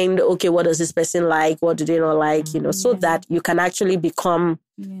 find, okay, what does this person like? What do they not like? So that you can actually become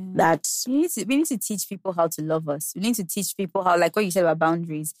That we need to teach people how to love us. We need to teach people how, like what you said about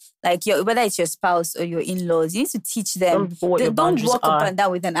boundaries, like whether it's your spouse or your in-laws, you need to teach them. Don't walk up and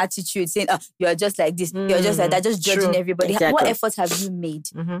down with an attitude saying, "Oh, you are just like this, you're just like that," just judging everybody. Exactly. What efforts have you made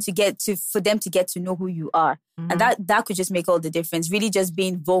for them to get to know who you are? And that could just make all the difference. Really, just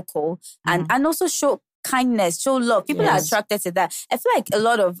being vocal and also show kindness, show love. People are attracted to that. I feel like a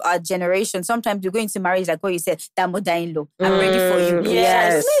lot of our generation, sometimes we go into marriage like what you said, that mother-in-law, I'm ready for you.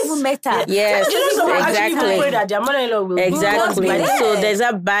 Yes. It's not even matter. Yes. Exactly. That their mother-in-law will exactly. So there's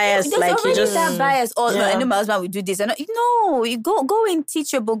that bias. There's like you just that bias. Oh, no, I know my husband will do this. No, you go in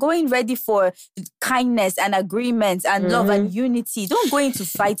teachable, go in ready for kindness and agreement and love and unity. Don't go into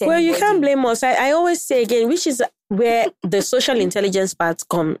fight anybody. Well, you can't blame us. I always say again, which is where the social intelligence parts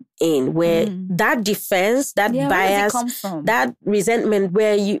come in, where that defense, that bias, that resentment,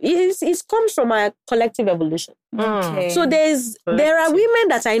 where it comes from our collective evolution. Okay. So there are women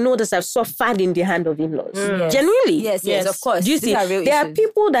that I know that have suffered in the hand of in-laws. Genuinely. Yes, of course. Do you see? There are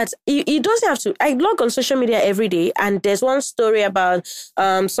people that it doesn't have to. I log on social media every day, and there's one story about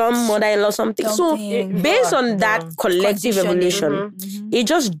some mother-in-law something. So based on that collective evolution, it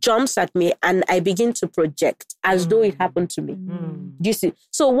just jumps at me, and I begin to project as though it happened to me. Do you see?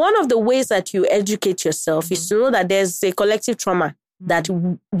 So one of the ways that you educate yourself is to know that there's a collective trauma that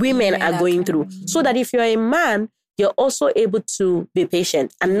women are going through. So that if you're a man, you're also able to be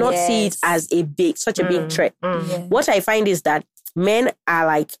patient and not see it as such a big threat. What I find is that men are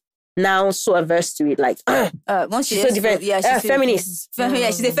like now so averse to it. Like, once she's so different. she's feminist.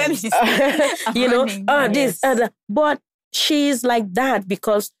 She's a feminist. This, but she's like that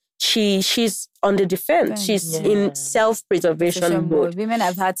because she's on the defense. She's in self-preservation mode. Women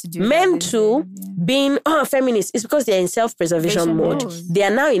have had to do men too, being feminists, it's because they're in self-preservation mode. They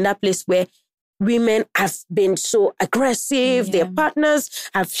are now in that place where women have been so aggressive. Their partners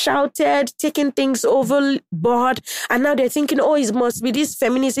have shouted, taken things overboard. And now they're thinking, it must be this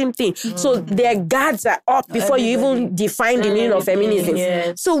feminism thing. So their guards are up before you even define the meaning of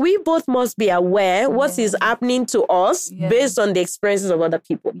feminism. So we both must be aware what is happening to us based on the experiences of other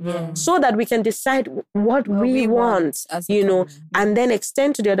people. So that we can decide what we want, and then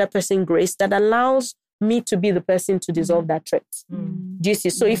extend to the other person grace that allows me to be the person to dissolve that threat. Do you see?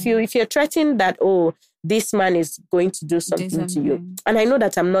 So if you're threatening that, this man is going to do something to you, and I know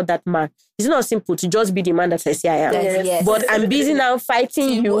that I'm not that man. It's not simple to just be the man that I say I am. But I'm busy now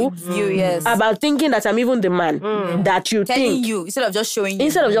fighting you about thinking that I'm even the man that you telling think. you instead of just showing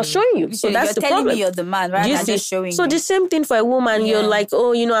you. So that's the problem. You're telling me you're the man, right? I'm just showing so you. the same thing for a woman. You're like,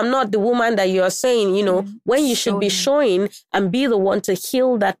 I'm not the woman that you're saying. When you should be showing and be the one to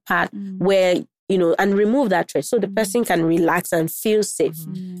heal that part where. And remove that threat so the person can relax and feel safe,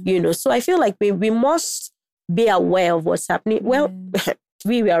 So I feel like we must be aware of what's happening. Well,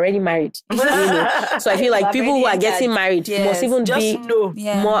 we were already married, So I feel like people who are getting married must even be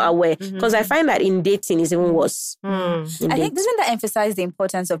more aware. Because I find that in dating is even worse. I think doesn't that emphasize the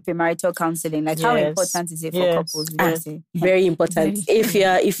importance of premarital counseling? Like how important is it for couples? Very important.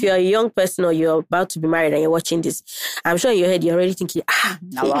 If you're a young person or you're about to be married and you're watching this, I'm sure in your head you're already thinking,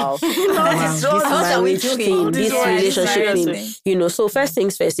 this relationship thing. So first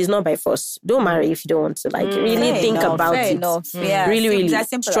things first, it's not by force. Don't marry if you don't want to. Like really think about it. Really.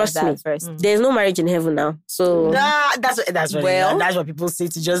 Trust me. First. There's no marriage in heaven now. So that's what people say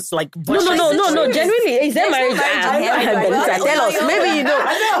to just like. No. Genuinely, is there marriage? Tell us. Maybe you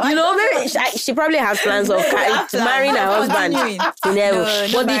know. Maybe she probably has plans of marrying her husband in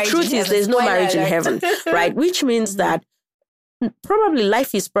heaven. But the truth is, there's no marriage in heaven, right? Which means that probably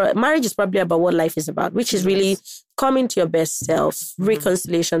marriage is probably about what life is about, which is really coming to your best self,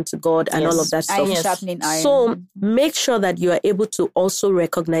 reconciliation to God, and all of that stuff. So make sure that you are able to also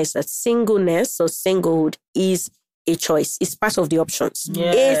recognize that singleness or singlehood is a choice. It's part of the options.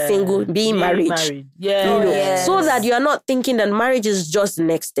 A single, B marriage. So that you are not thinking that marriage is just the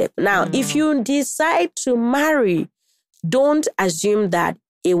next step. Now, if you decide to marry, don't assume that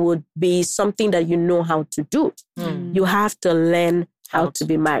it would be something that you know how to do. You have to learn how to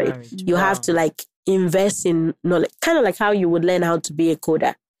be married. You have to invest in knowledge, kind of like how you would learn how to be a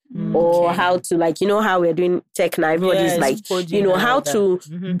coder. Or how to how we're doing tech now. Everybody's how to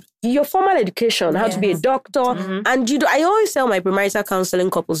your formal education, how to be a doctor. And I always tell my premarital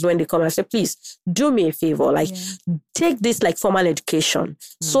counseling couples when they come, I say, please do me a favor, take this formal education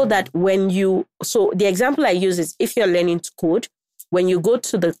so that so the example I use is if you're learning to code, when you go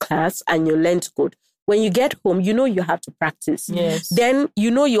to the class and you learn to code, when you get home, you know you have to practice. Yes. Then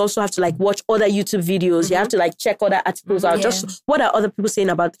you know you also have to like watch other YouTube videos. You have to like check other articles out. Just what are other people saying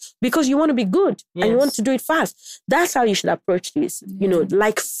about, because you want to be good and you want to do it fast. That's how you should approach this. You know,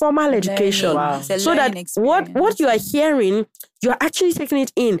 like formal education. Wow. So that what you are hearing, you're actually taking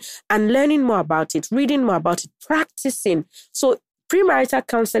it in and learning more about it, reading more about it, practicing. So premarital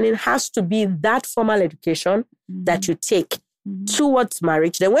counseling has to be that formal education that you take towards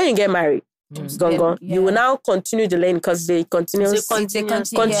marriage. Then when you get married, it's gone. You will now continue to learn because the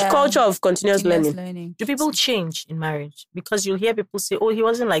culture of continuous learning. Do people change in marriage? Because you'll hear people say, oh, he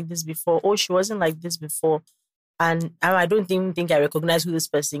wasn't like this before. Oh, she wasn't like this before. And I don't even think I recognize who this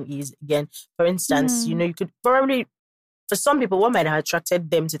person is. Again, for instance, you know, you could probably, for some people, what might have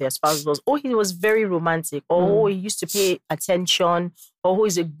attracted them to their spouse was, oh, he was very romantic, or oh, he used to pay attention, or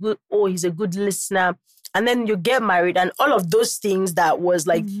oh, he's a good listener. And then you get married, and all of those things that was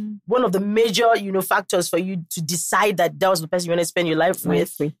like one of the major, you know, factors for you to decide that was the person you want to spend your life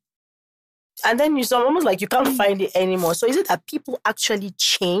with. And then you saw almost like you can't find it anymore. So is it that people actually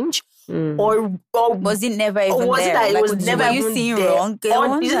change? Or was it never even was there? It that like, it was never you even seeing there? Wrong?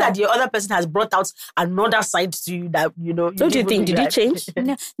 Or is it that the other person has brought out another side to you that, you know? Don't you think? Did you change?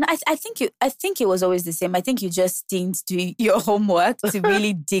 No, I think it was always the same. I think you just didn't do your homework to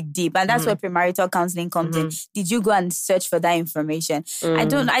really dig deep. And that's where premarital counseling comes in. Did you go and search for that information?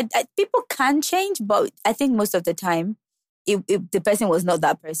 People can change, but I think most of the time, if the person was not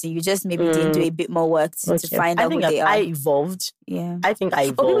that person, you just maybe didn't do a bit more work to find out who they are. I evolved. Yeah. I think I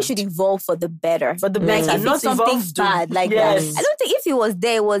evolved. But people should evolve for the better. For the better. Like, if not it's something bad like that. I don't think if it was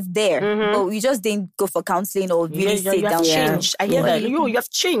there, it was there. But you just didn't go for counseling or really sit down. You have changed. I hear that. You have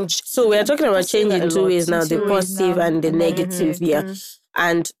changed. So we are talking about change in two ways now, the positive and the negative. Yeah.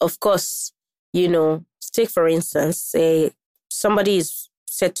 And of course, you know, take for instance, say somebody is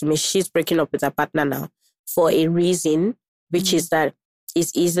said to me, she's breaking up with her partner now for a reason, which is that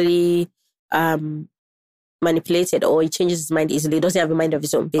it's easily manipulated, or he changes his mind easily. He doesn't have a mind of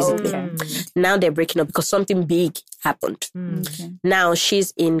his own, basically. Now they're breaking up because something big happened. Now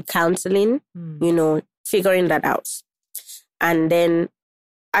she's in counseling, you know, figuring that out. And then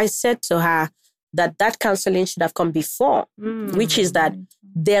I said to her that counseling should have come before, which is that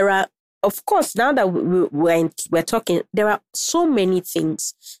there are, of course, now that we're talking, there are so many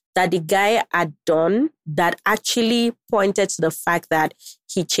things that the guy had done that actually pointed to the fact that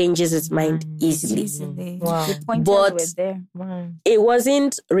he changes his mind easily. Wow. But it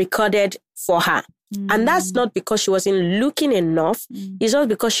wasn't recorded for her. And that's not because she wasn't looking enough. It's just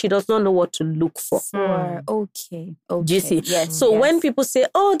because she does not know what to look for. Okay. Do you see? Yes, when people say,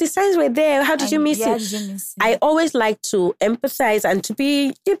 oh, the signs were there, how did you miss it? I always like to empathize and to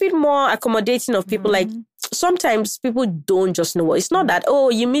be a bit more accommodating of people. Like, sometimes people don't just know. It's not that, oh,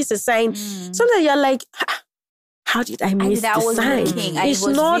 you missed a sign. Sometimes you're like, how did I miss the sign? It's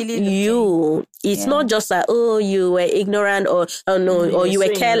not really you. It's not just like, oh, you were ignorant or you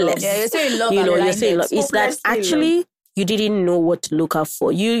were careless. You're saying love. You're saying love. It's that actually you didn't know what to look out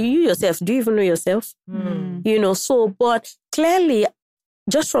for. You yourself, do you even know yourself? You know, so, but clearly,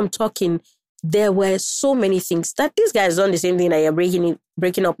 just from talking, there were so many things that this guy has done the same thing that you're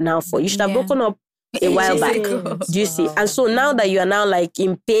breaking up now for. You should have broken up a while back. Do you see? And so now that you are now like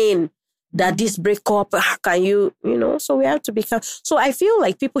in pain, that this breakup, how can you know, so we have to become, so I feel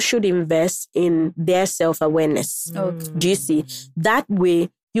like people should invest in their self-awareness. Do you see? That way,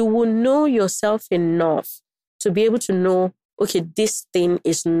 you will know yourself enough to be able to know, okay, this thing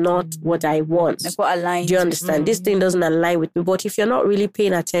is not what I want. Like what aligns. Do you understand? This thing doesn't align with me. But if you're not really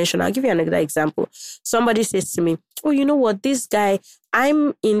paying attention, I'll give you another example. Somebody says to me, oh, you know what, this guy,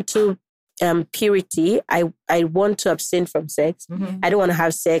 I'm into purity. I want to abstain from sex. I don't want to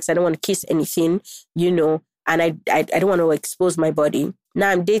have sex. I don't want to kiss anything, you know, and I don't want to expose my body. Now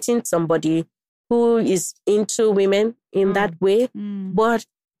I'm dating somebody who is into women in that way, but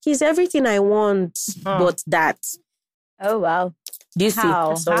he's everything I want, but that. Oh, wow. Do you see?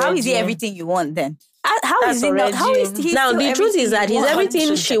 How is he everything you want then? How is he not? How is he? Now the truth is that he's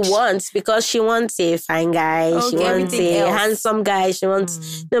everything she wants, because she wants a fine guy, she wants a handsome guy, she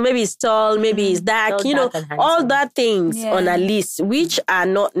wants maybe he's tall, maybe he's dark, you know, all that things on a list, which are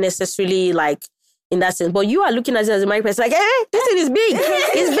not necessarily like in that sense. But you are looking at it as a married person, like, hey, this thing is big.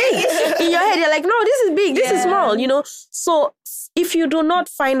 It's big. In your head, you're like, no, this is big. This is small, you know. So if you do not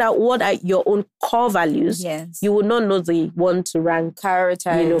find out what are your own core values, you will not know the one to rank,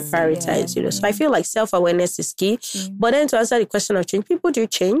 prioritize, you know. So I feel like self-awareness is key. But then to answer the question of change, people do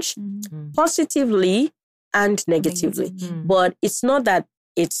change positively and negatively. But it's not that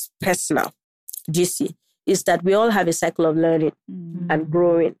it's personal. Do you see? is that we all have a cycle of learning and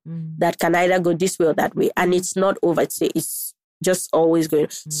growing that can either go this way or that way. And it's not over. It's just always going.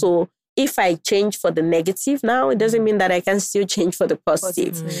 So if I change for the negative now, it doesn't mean that I can still change for the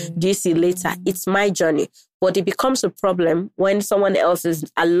positive. Do you see later? It's my journey. But it becomes a problem when someone else is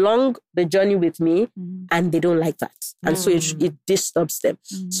along the journey with me and they don't like that. And so it disturbs them.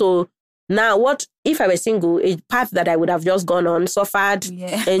 So now, what if I were single, a path that I would have just gone on, suffered,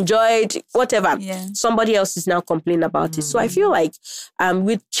 enjoyed, whatever. Somebody else is now complaining about it. So I feel like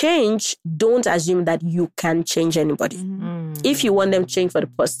with change, don't assume that you can change anybody. If you want them to change for the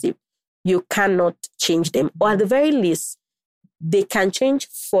positive, you cannot change them. Or at the very least, they can change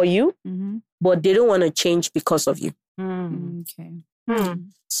for you, but they don't want to change because of you. Okay.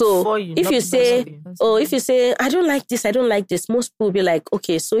 So if you say, I don't like this, most people will be like,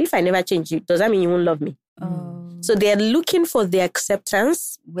 okay, so if I never change you, does that mean you won't love me? So they're looking for the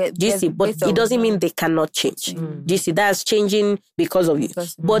acceptance, but it doesn't mean they cannot change. Do you see? That's changing because of you.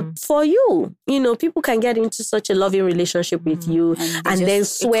 But for you, people can get into such a loving relationship with you and then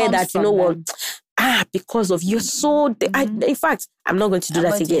swear that, you know what, because of you. So, in fact, I'm not going to do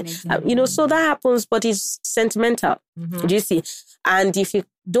that again. So that happens, but it's sentimental. Do you see? And if you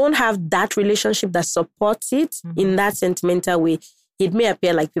don't have that relationship that supports it in that sentimental way, it may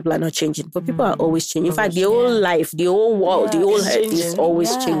appear like people are not changing, but people are always changing. In fact, the whole life, the whole world, the whole earth is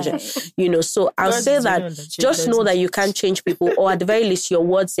always changing. So I'll say that just know that you can't change people, or at the very least, your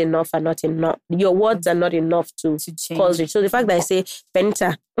words are not enough. Your words are not enough to cause it. So the fact that I say,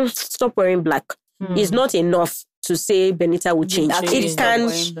 Benita, stop wearing black, is not enough to say Benita will change. It can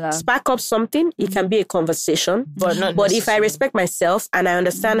spark up something. It can be a conversation. But if I respect myself and I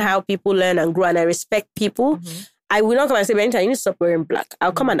understand how people learn and grow and I respect people, I will not come and say, Benita, you need to stop wearing black.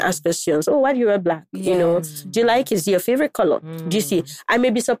 I'll come and ask questions. Oh, why do you wear black? Do you like it? Is it your favorite color? Do you see? I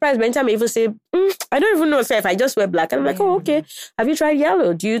may be surprised. Benita may even say, I don't even know if I just wear black. And I'm like, oh, okay. Have you tried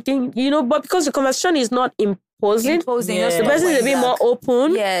yellow? Do you think, but because the conversation is not imposing the person is a bit more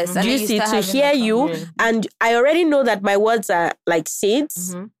open. Yes. Do you see? To hear you. And I already know that my words are like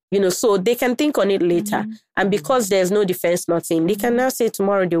seeds. So they can think on it later. And because there's no defense, nothing, they can now say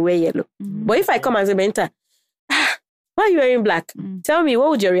tomorrow they wear yellow. But if I come and say, Benita, why are you wearing black? Tell me, what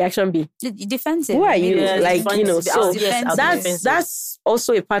would your reaction be? Defensive. Who are you? So that's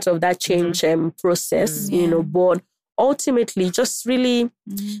also a part of that change process, but ultimately just really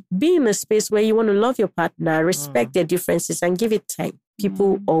be in a space where you want to love your partner, respect their differences and give it time.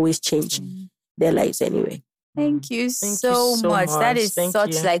 People always change their lives anyway. Thank you so much. That is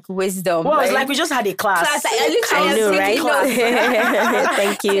such like wisdom. Well, it's like we just had a class. I know, right?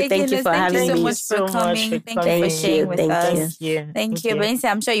 Thank you for having me. Thank you so much for coming. Thank you for sharing with us. Thank you. But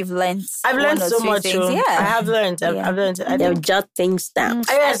I'm sure you've learned. I've learned so much. Yeah, I have learned. I've learned. I've jot things down.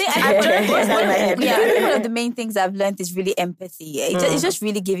 I think one of the main things I've learned is really empathy. It's just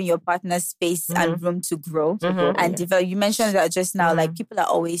really giving your partner space and room to grow and develop. You mentioned that just now. Like people are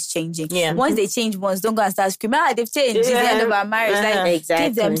always changing. Once they change once, don't go and start they've changed. It's the end of our marriage.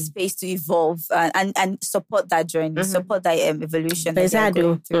 Give them space to evolve and support that journey, support that evolution. Because we are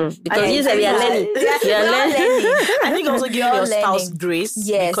learning. I think also giving your spouse grace,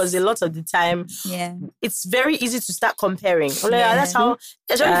 because a lot of the time, it's very easy to start comparing. That's how,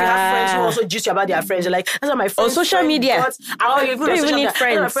 especially if you have friends who also juice you about their friends. You're like, that's how my friend. On social media. You even need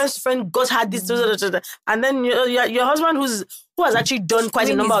friends. My friend got had this, and then your husband who has actually done quite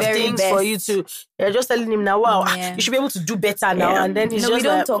a number of things for you to, you're just telling him now, wow, you should be able to do better now. And then he's just we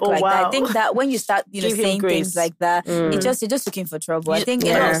don't talk like that. I think that when you start, saying grace. Things like that, you're just looking for trouble. I think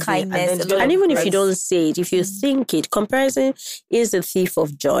a lot of kindness. And even if you don't say it, if you think it, comparison is the thief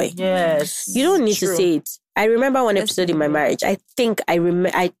of joy. Yes. You don't need to say it. I remember one episode in my marriage. I think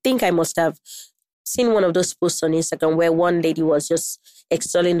I must have seen one of those posts on Instagram where one lady was just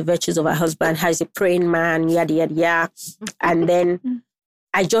extolling the virtues of her husband, how he's a praying man, yada, yada, yada. And then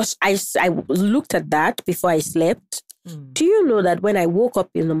I looked at that before I slept. Do you know that when I woke up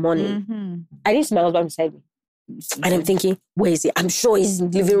in the morning, I didn't see my husband beside me? And I'm thinking, where is he? I'm sure he's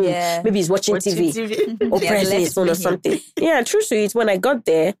in the living room. Maybe he's watching TV. Or pressing his phone or something. Yeah, true to it. When I got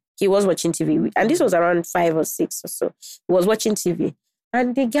there, he was watching TV. And this was around 5 or 6 or so. He was watching TV.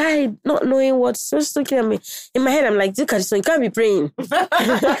 And the guy, not knowing what's just looking at me. In my head, I'm like, look at this one, you can't be praying.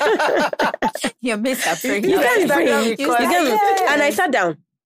 You're praying. You can't be praying. And I sat down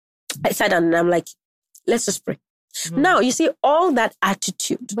and I'm like, let's just pray. Now, you see, all that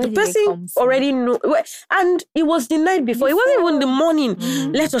attitude, the person already knew. And it was the night before. It wasn't even the morning.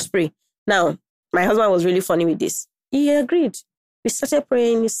 Let us pray. Now, my husband was really funny with this. He agreed. We started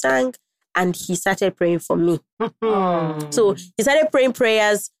praying, he sang. And he started praying for me. So he started praying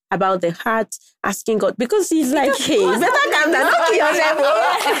prayers about the heart, asking God, because he's like, hey, better calm down, don't kill yourself.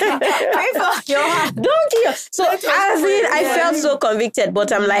 Pray for your heart. Don't kill. So as in, I felt so convicted,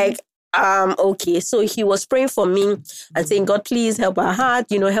 but I'm like, okay. So he was praying for me and saying, God, please help our heart,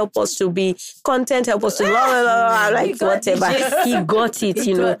 help us to be content, help us to I'm like, whatever. He got it,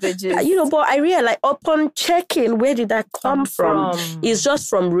 but I realized upon checking, where did that come from? It's just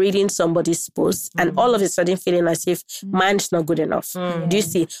from reading somebody's post and all of a sudden feeling as if mine's not good enough. Do you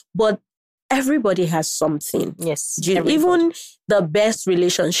see? But everybody has something. Yes. Even the best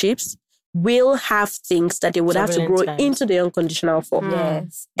relationships will have things that they would have to grow into the unconditional form.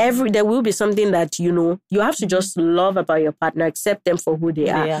 Yes. There will be something that, you have to just love about your partner, accept them for who they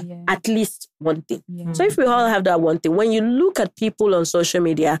are. Yeah. At least one thing. Yeah. So if we all have that one thing, when you look at people on social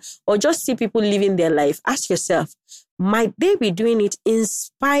media or just see people living their life, ask yourself, might they be doing it in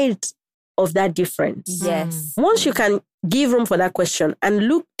spite of that difference? Yes. Once you can give room for that question and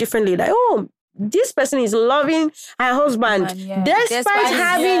look differently, like, this person is loving her husband despite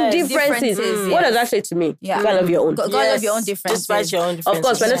having differences. What does that say to me? Yeah. God love your own. God love your own differences. Despite your own differences. Of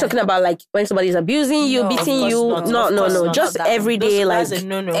course, we're not talking about like when somebody's abusing you, beating you. No. Just every day, like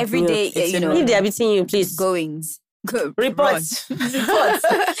every day, if they are beating you, please. Goings. Reports.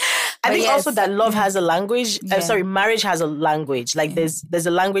 I think also that love has a language. Marriage has a language. Like there's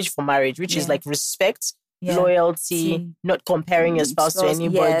a language for marriage, which is like respect. Yeah. Loyalty, not comparing your spouse to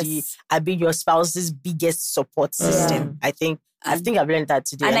anybody. I've been your spouse's biggest support system. I think I've learned that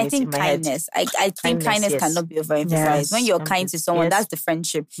today. And I think kindness. I think kindness cannot be overemphasized. When you're kind to someone, that's the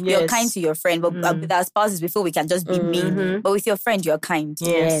friendship. You're kind to your friend. But with our spouses, before we can just be mean. But with your friend, you're kind.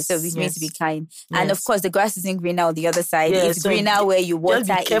 Yes. So we need to be kind. And of course, the grass isn't greener on the other side. It's greener where you water.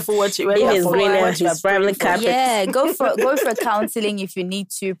 Just be careful what you it's greener. It's probably carpet. Yeah, go for counseling if you need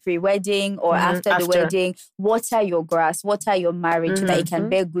to, pre-wedding or after the wedding. Water your grass, water your marriage so that it can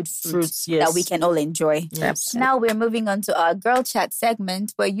bear good fruits that we can all enjoy. Yes. Now we're moving on to our girl chat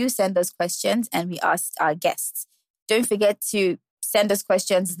segment where you send us questions and we ask our guests. Don't forget to send us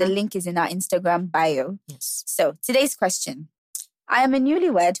questions. The link is in our Instagram bio. Yes. So today's question. I am a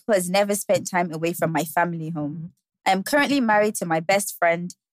newlywed who has never spent time away from my family home. I am currently married to my best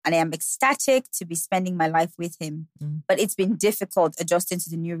friend and I am ecstatic to be spending my life with him. But it's been difficult adjusting to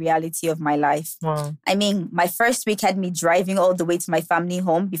the new reality of my life. Wow. I mean, my first week had me driving all the way to my family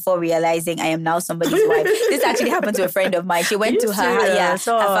home before realizing I am now somebody's wife. This actually happened to a friend of mine. She went to her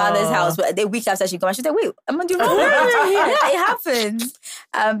father's house, but the week after she came, she said, wait, I'm on the wrong road. Yeah, it happens.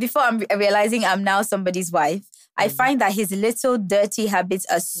 Before I'm realizing I'm now somebody's wife, I find that his little dirty habits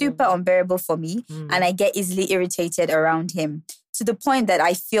are super unbearable for me and I get easily irritated around him, to the point that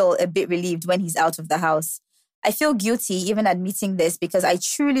I feel a bit relieved when he's out of the house. I feel guilty even admitting this because I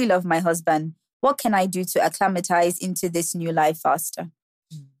truly love my husband. What can I do to acclimatize into this new life faster?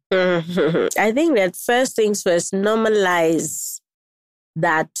 I think that first things first, normalize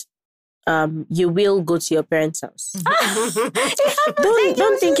that you will go to your parents' house.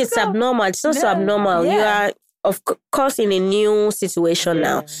 Don't think it's abnormal. It's not so abnormal. You are, of course, in a new situation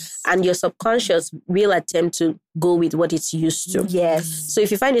now, and your subconscious will attempt to go with what it's used to. Yes. So if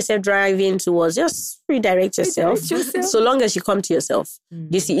you find yourself driving towards, just redirect yourself. So long as you come to yourself.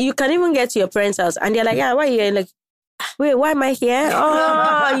 You see, you can even get to your parents' house and they're like, why are you here? Like, wait, why am I here?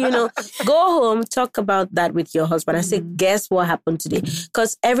 Go home, talk about that with your husband and say, guess what happened today?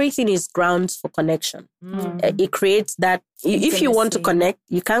 Because everything is grounds for connection. It creates that. If you want to connect,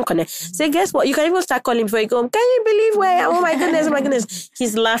 you can connect. Say, guess what? You can even start calling before you go, can you believe where? Oh my goodness.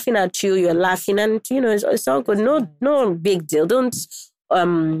 He's laughing at you. You're laughing. And, it's all good. No big deal. Don't,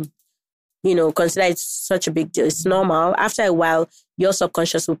 consider it such a big deal. It's normal. After a while, your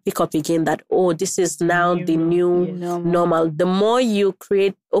subconscious will pick up again that, this is now the new normal. The more you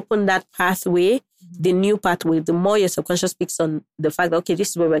open that pathway, the new pathway, the more your subconscious picks on the fact that, okay,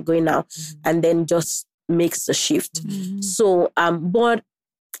 this is where we're going now. And then just makes the shift. So, but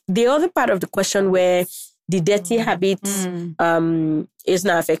the other part of the question where the dirty habits is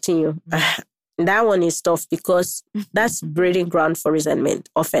not affecting you, that one is tough because that's breeding ground for resentment,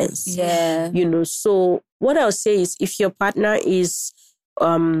 offense. Yeah. So what I'll say is if your partner is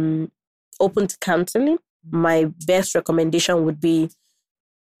open to counseling, my best recommendation would be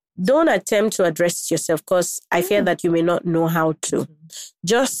don't attempt to address it yourself because I fear that you may not know how to.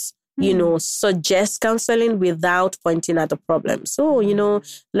 Just suggest counseling without pointing at the problem. So,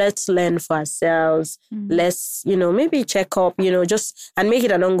 let's learn for ourselves. Let's, maybe check up, just and make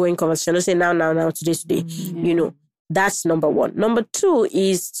it an ongoing conversation. Don't say now, today. That's number one. Number two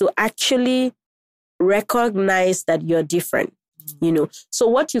is to actually recognize that you're different. So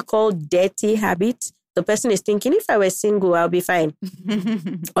what you call dirty habit the person is thinking, if I were single, I'll be fine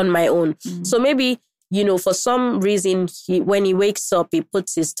on my own. So maybe, for some reason, when he wakes up, he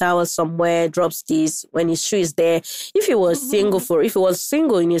puts his towel somewhere, drops this, when his shoe is there. If he was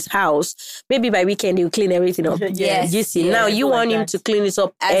single in his house, maybe by weekend, he'll clean everything up. Yes. You see, now you want him to clean it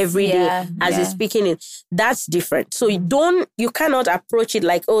up every day as he's speaking it. That's different. So you cannot approach it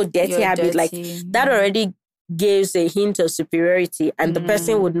like, oh, dirty habit. Like that already gives a hint of superiority, and the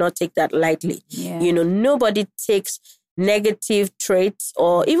person would not take that lightly. Nobody takes negative traits,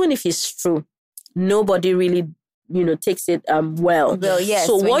 or even if it's true, nobody really, takes it well. Yes,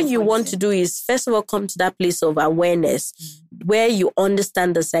 so what you want to do is, first of all, come to that place of awareness where you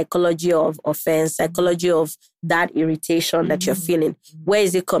understand the psychology of offense, psychology of that irritation that you're feeling. Where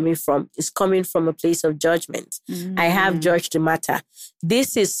is it coming from? It's coming from a place of judgment. I have judged the matter.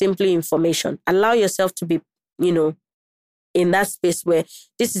 This is simply information. Allow yourself to be, in that space where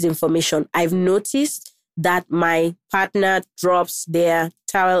this is information. I've noticed that my partner drops their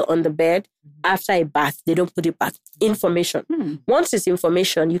towel on the bed after a bath. They don't put it back. Information. Once it's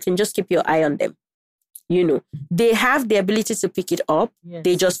information, you can just keep your eye on them. They have the ability to pick it up. Yes.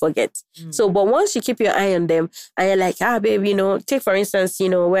 They just forget. So, but once you keep your eye on them and you're like, babe, take for instance,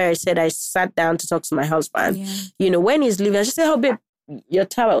 where I said I sat down to talk to my husband, when he's leaving, I just say, oh, babe, your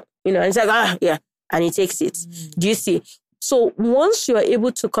towel, and he's like, yeah. And he takes it. Do you see? So once you are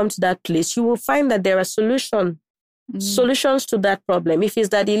able to come to that place, you will find that there are solutions to that problem. If it's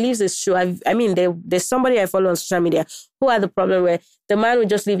that he leaves his shoe, there's somebody I follow on social media who had the problem where the man would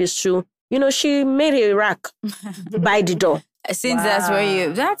just leave his shoe. She made a rack by the door. Since that's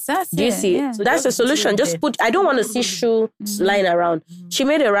where that's do you see? Yeah. So that's a solution. Just I don't want to see shoes lying around. She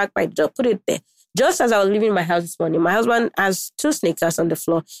made a rack by the door, put it there. Just as I was leaving my house this morning, my husband has 2 sneakers on the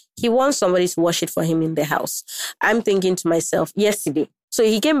floor. He wants somebody to wash it for him in the house. I'm thinking to myself, yesterday. So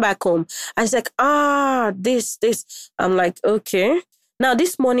he came back home and he's like, this. I'm like, okay. Now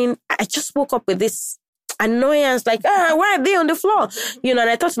this morning, I just woke up with this annoyance, like, why are they on the floor? And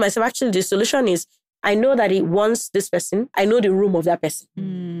I thought to myself, actually, the solution is, I know that he wants this person. I know the room of that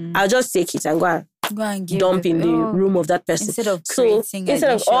person. I'll just take it and go and dump in the room of that person. Instead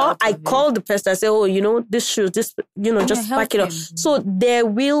of I call the person and say, this shoe, just pack it up. So there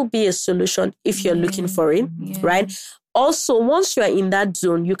will be a solution if you're looking for it, right? Also, once you are in that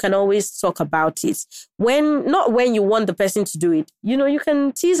zone, you can always talk about it. Not when you want the person to do it. You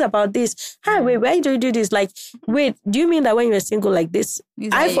can tease about this. Hi, wait, why do you do this? Like, wait, do you mean that when you were single like this?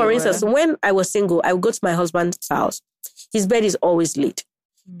 For instance, when I was single, I would go to my husband's house. His bed is always laid.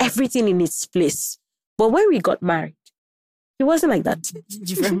 Everything in its place. But when we got married, it wasn't like that.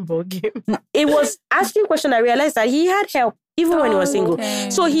 Different ballgame. It was asking questions. I realized that he had help even when he was single. Okay.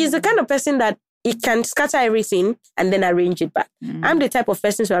 So he's the kind of person that he can scatter everything and then arrange it back. I'm the type of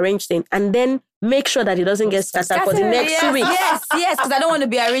person to arrange things and then make sure that it doesn't get scattered for the next 2 weeks. Yes, because I don't want to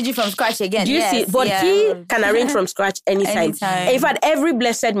be arranging from scratch again. Do you see? But he can arrange from scratch anytime. In fact, every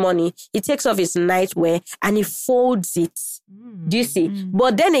blessed morning, he takes off his nightwear and he folds it. Do you see?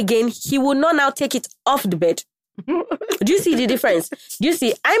 But then again, he will not now take it off the bed. Do you see the difference? Do you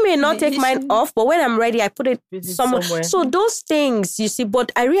see? I may not take mine off, but when I'm ready, I put it somewhere. So those things, you see,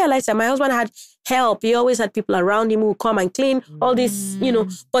 but I realized that my husband had help. He always had people around him who come and clean all this,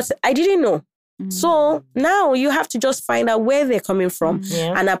 but I didn't know. So now you have to just find out where they're coming from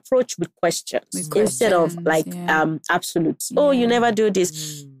and approach with questions instead of absolutes. Oh, you never do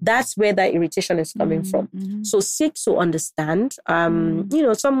this. That's where that irritation is coming from. So seek to understand.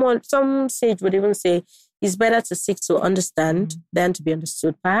 Some sage would even say it's better to seek to understand than to be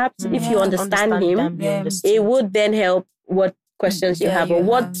understood. Perhaps if you understand him, it would then help what questions you have or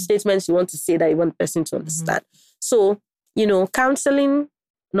what statements you want to say that you want the person to understand. So, counseling,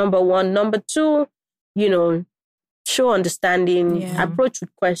 number 1. Number 2, show understanding, approach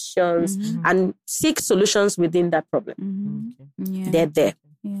with questions, and seek solutions within that problem. They're there.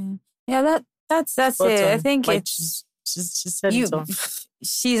 That's it. I think it's... She said it all.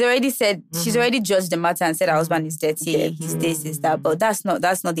 She's already judged the matter and said her husband is dirty, he's this, is that, but that's not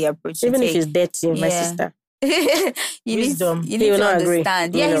the approach. Even if he's dirty, my sister. you need to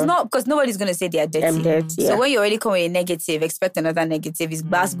understand. Agree, he's not, because nobody's going to say they are dirty. I'm dirty. So when you already come with a negative, expect another negative. It's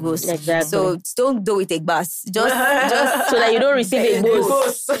bass goes. Exactly. So don't do it a bass. Just so that you don't receive a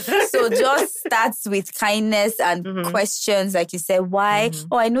ghost. So just start with kindness and questions, like you said. Why?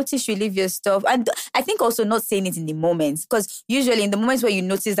 Oh, I noticed you leave your stuff. And I think also not saying it in the moments, because usually in the moments where you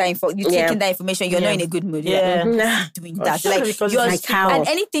notice that you taking that information, you're not in a good mood. You're doing that. Like you're, like how? And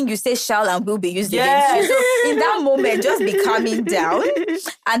anything you say shall and will be used against you. in that moment, just be calming down.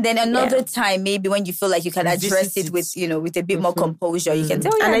 And then another time, maybe when you feel like you can address it with, with a bit more composure, you can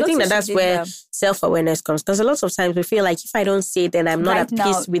tell. And I think that's where self-awareness comes. Because a lot of times we feel like if I don't say it, then I'm not at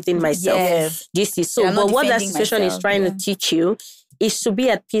peace within myself. Yes. This is so. But what that situation is trying to teach you is to be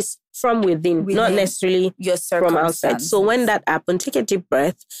at peace from within, not necessarily your from outside. So when that happens, take a deep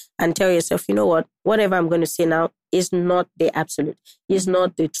breath and tell yourself, you know what? Whatever I'm going to say now is not the absolute. It's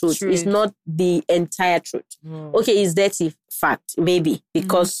not the truth. It's not the entire truth. Okay, it's dirty fact, maybe,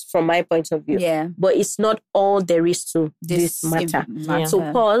 because from my point of view. Yeah. But it's not all there is to this matter.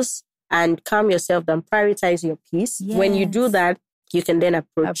 So pause and calm yourself down. Prioritize your peace. Yes. When you do that, you can then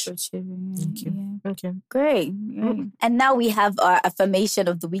approach it. Okay. Great. And now we have our affirmation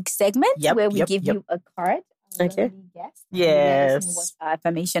of the week segment where we give you a card. Okay. Yes. What our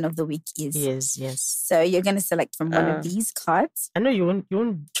affirmation of the week is. Yes. So you're going to select from one of these cards. I know you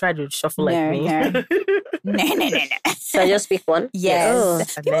won't try to shuffle like me. No. So just pick one?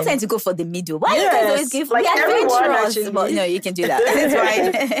 Yes. People tend to go for the middle. Why do you guys always give like adventurous? But no, you can do that. That's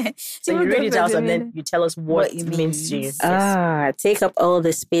right. So you read it out and then you tell us what it means to you. Take up all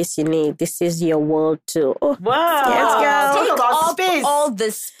the space you need. This is your world too. Oh, wow. Let's go. Take up space. All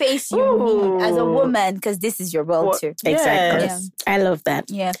the space you need as a woman, because this is your world too. Exactly. Yeah. I love that.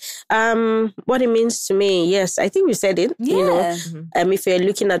 Yeah. What it means to me, yes, I think we said it. Yeah. If you're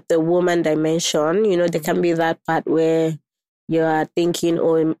looking at the woman dimension, there can be that part where you are thinking,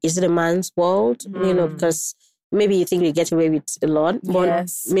 oh, is it a man's world? Because maybe you think you get away with a lot, but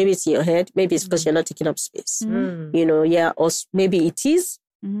maybe it's in your head. Maybe it's because you're not taking up space. Or maybe it is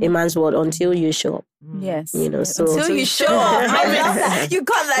a man's world until you show up. Yes. So until you show up. I love that. You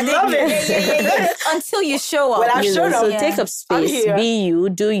got that. Love it. Yeah. Until you show up. Well, I've shown up. So take up space. Be you,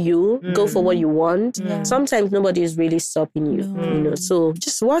 do you, go for what you want. Sometimes nobody is really stopping you. So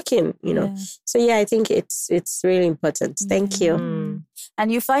just walk in, So I think it's really important. Thank you.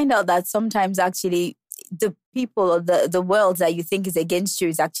 And you find out that sometimes actually the people or the world that you think is against you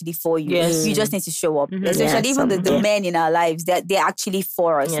is actually for you. Yes. You just need to show up. Especially even the men in our lives, they're actually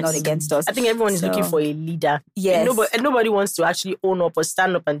for us, not against us. I think everyone is looking for a leader. Yes. And nobody wants to actually own up or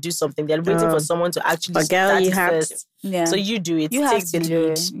stand up and do something. They're waiting for someone to actually start it first. Yeah. So you do it. You take the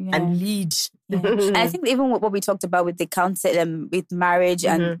lead and lead. And I think even what we talked about with the counsel, with marriage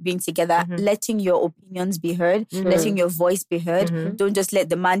and being together, letting your opinions be heard, letting your voice be heard. Don't just let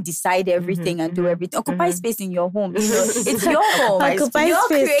the man decide everything and do everything. Occupy space in your home. It's your home. Occupy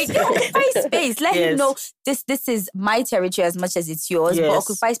space. Occupy space. Let him know this is my territory as much as it's yours. But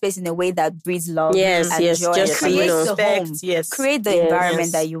occupy space in a way that breeds love and joy. Just create the home. Yes. Create the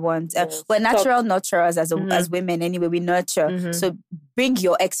environment that you want. We're natural nurturers as women anyway. We nurture. So bring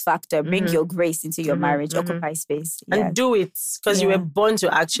your X factor, bring your grace into your marriage, occupy space. And do it because you were born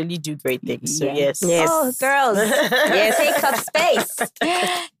to actually do great things. So yes. Oh, girls. Take up space.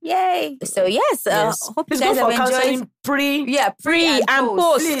 Yay. So hope you guys have enjoyed. Pre and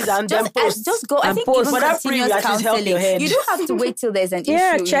post. Please, and then post. Just go. I think even continuous counseling. You don't have to wait till there's an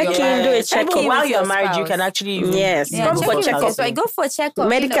issue. Check in, do a check-in. While you're married, you can actually come for a check-up. So I go for a check-up.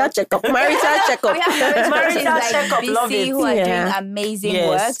 Medical check-up, marital check-up. We have marital check-up. Bisi who are doing amazing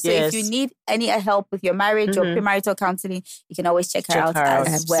work. So if you need any help with your marriage or premarital counseling, you can always check her out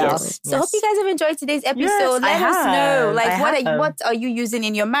as well. So hope you guys have enjoyed today's episode. Let us know, what are you using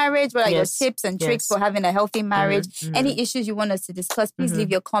in your marriage? What are your tips and tricks for having a healthy marriage? Any issues you want us to discuss, please leave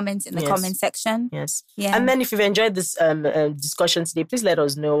your comments in the comment section. Yes. Yeah. And then if you've enjoyed this discussion today, please let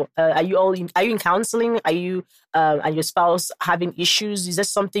us know. Are you in counseling? Are you and your spouse having issues? Is there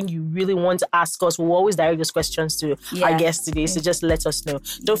something you really want to ask us? We'll always direct those questions to our guests today. So just let us know.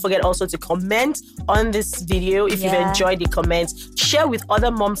 Don't forget also to comment on this video if you've enjoyed the comments. Share with other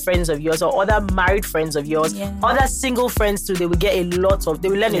mom friends of yours or other married friends of yours, other single friends too. They will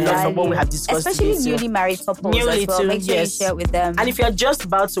learn a lot from what we have discussed especially today. Newly married couples as well. Make sure you share it with them. And if you're just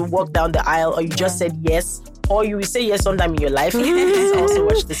about to walk down the aisle or you just said yes, or you will say yes sometime in your life, please also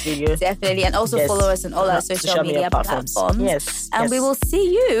watch this video. Definitely. And also follow us on all our social media platforms. Yes. And we will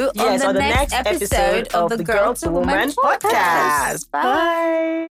see you on the next episode of the Girl to Woman podcast. Bye.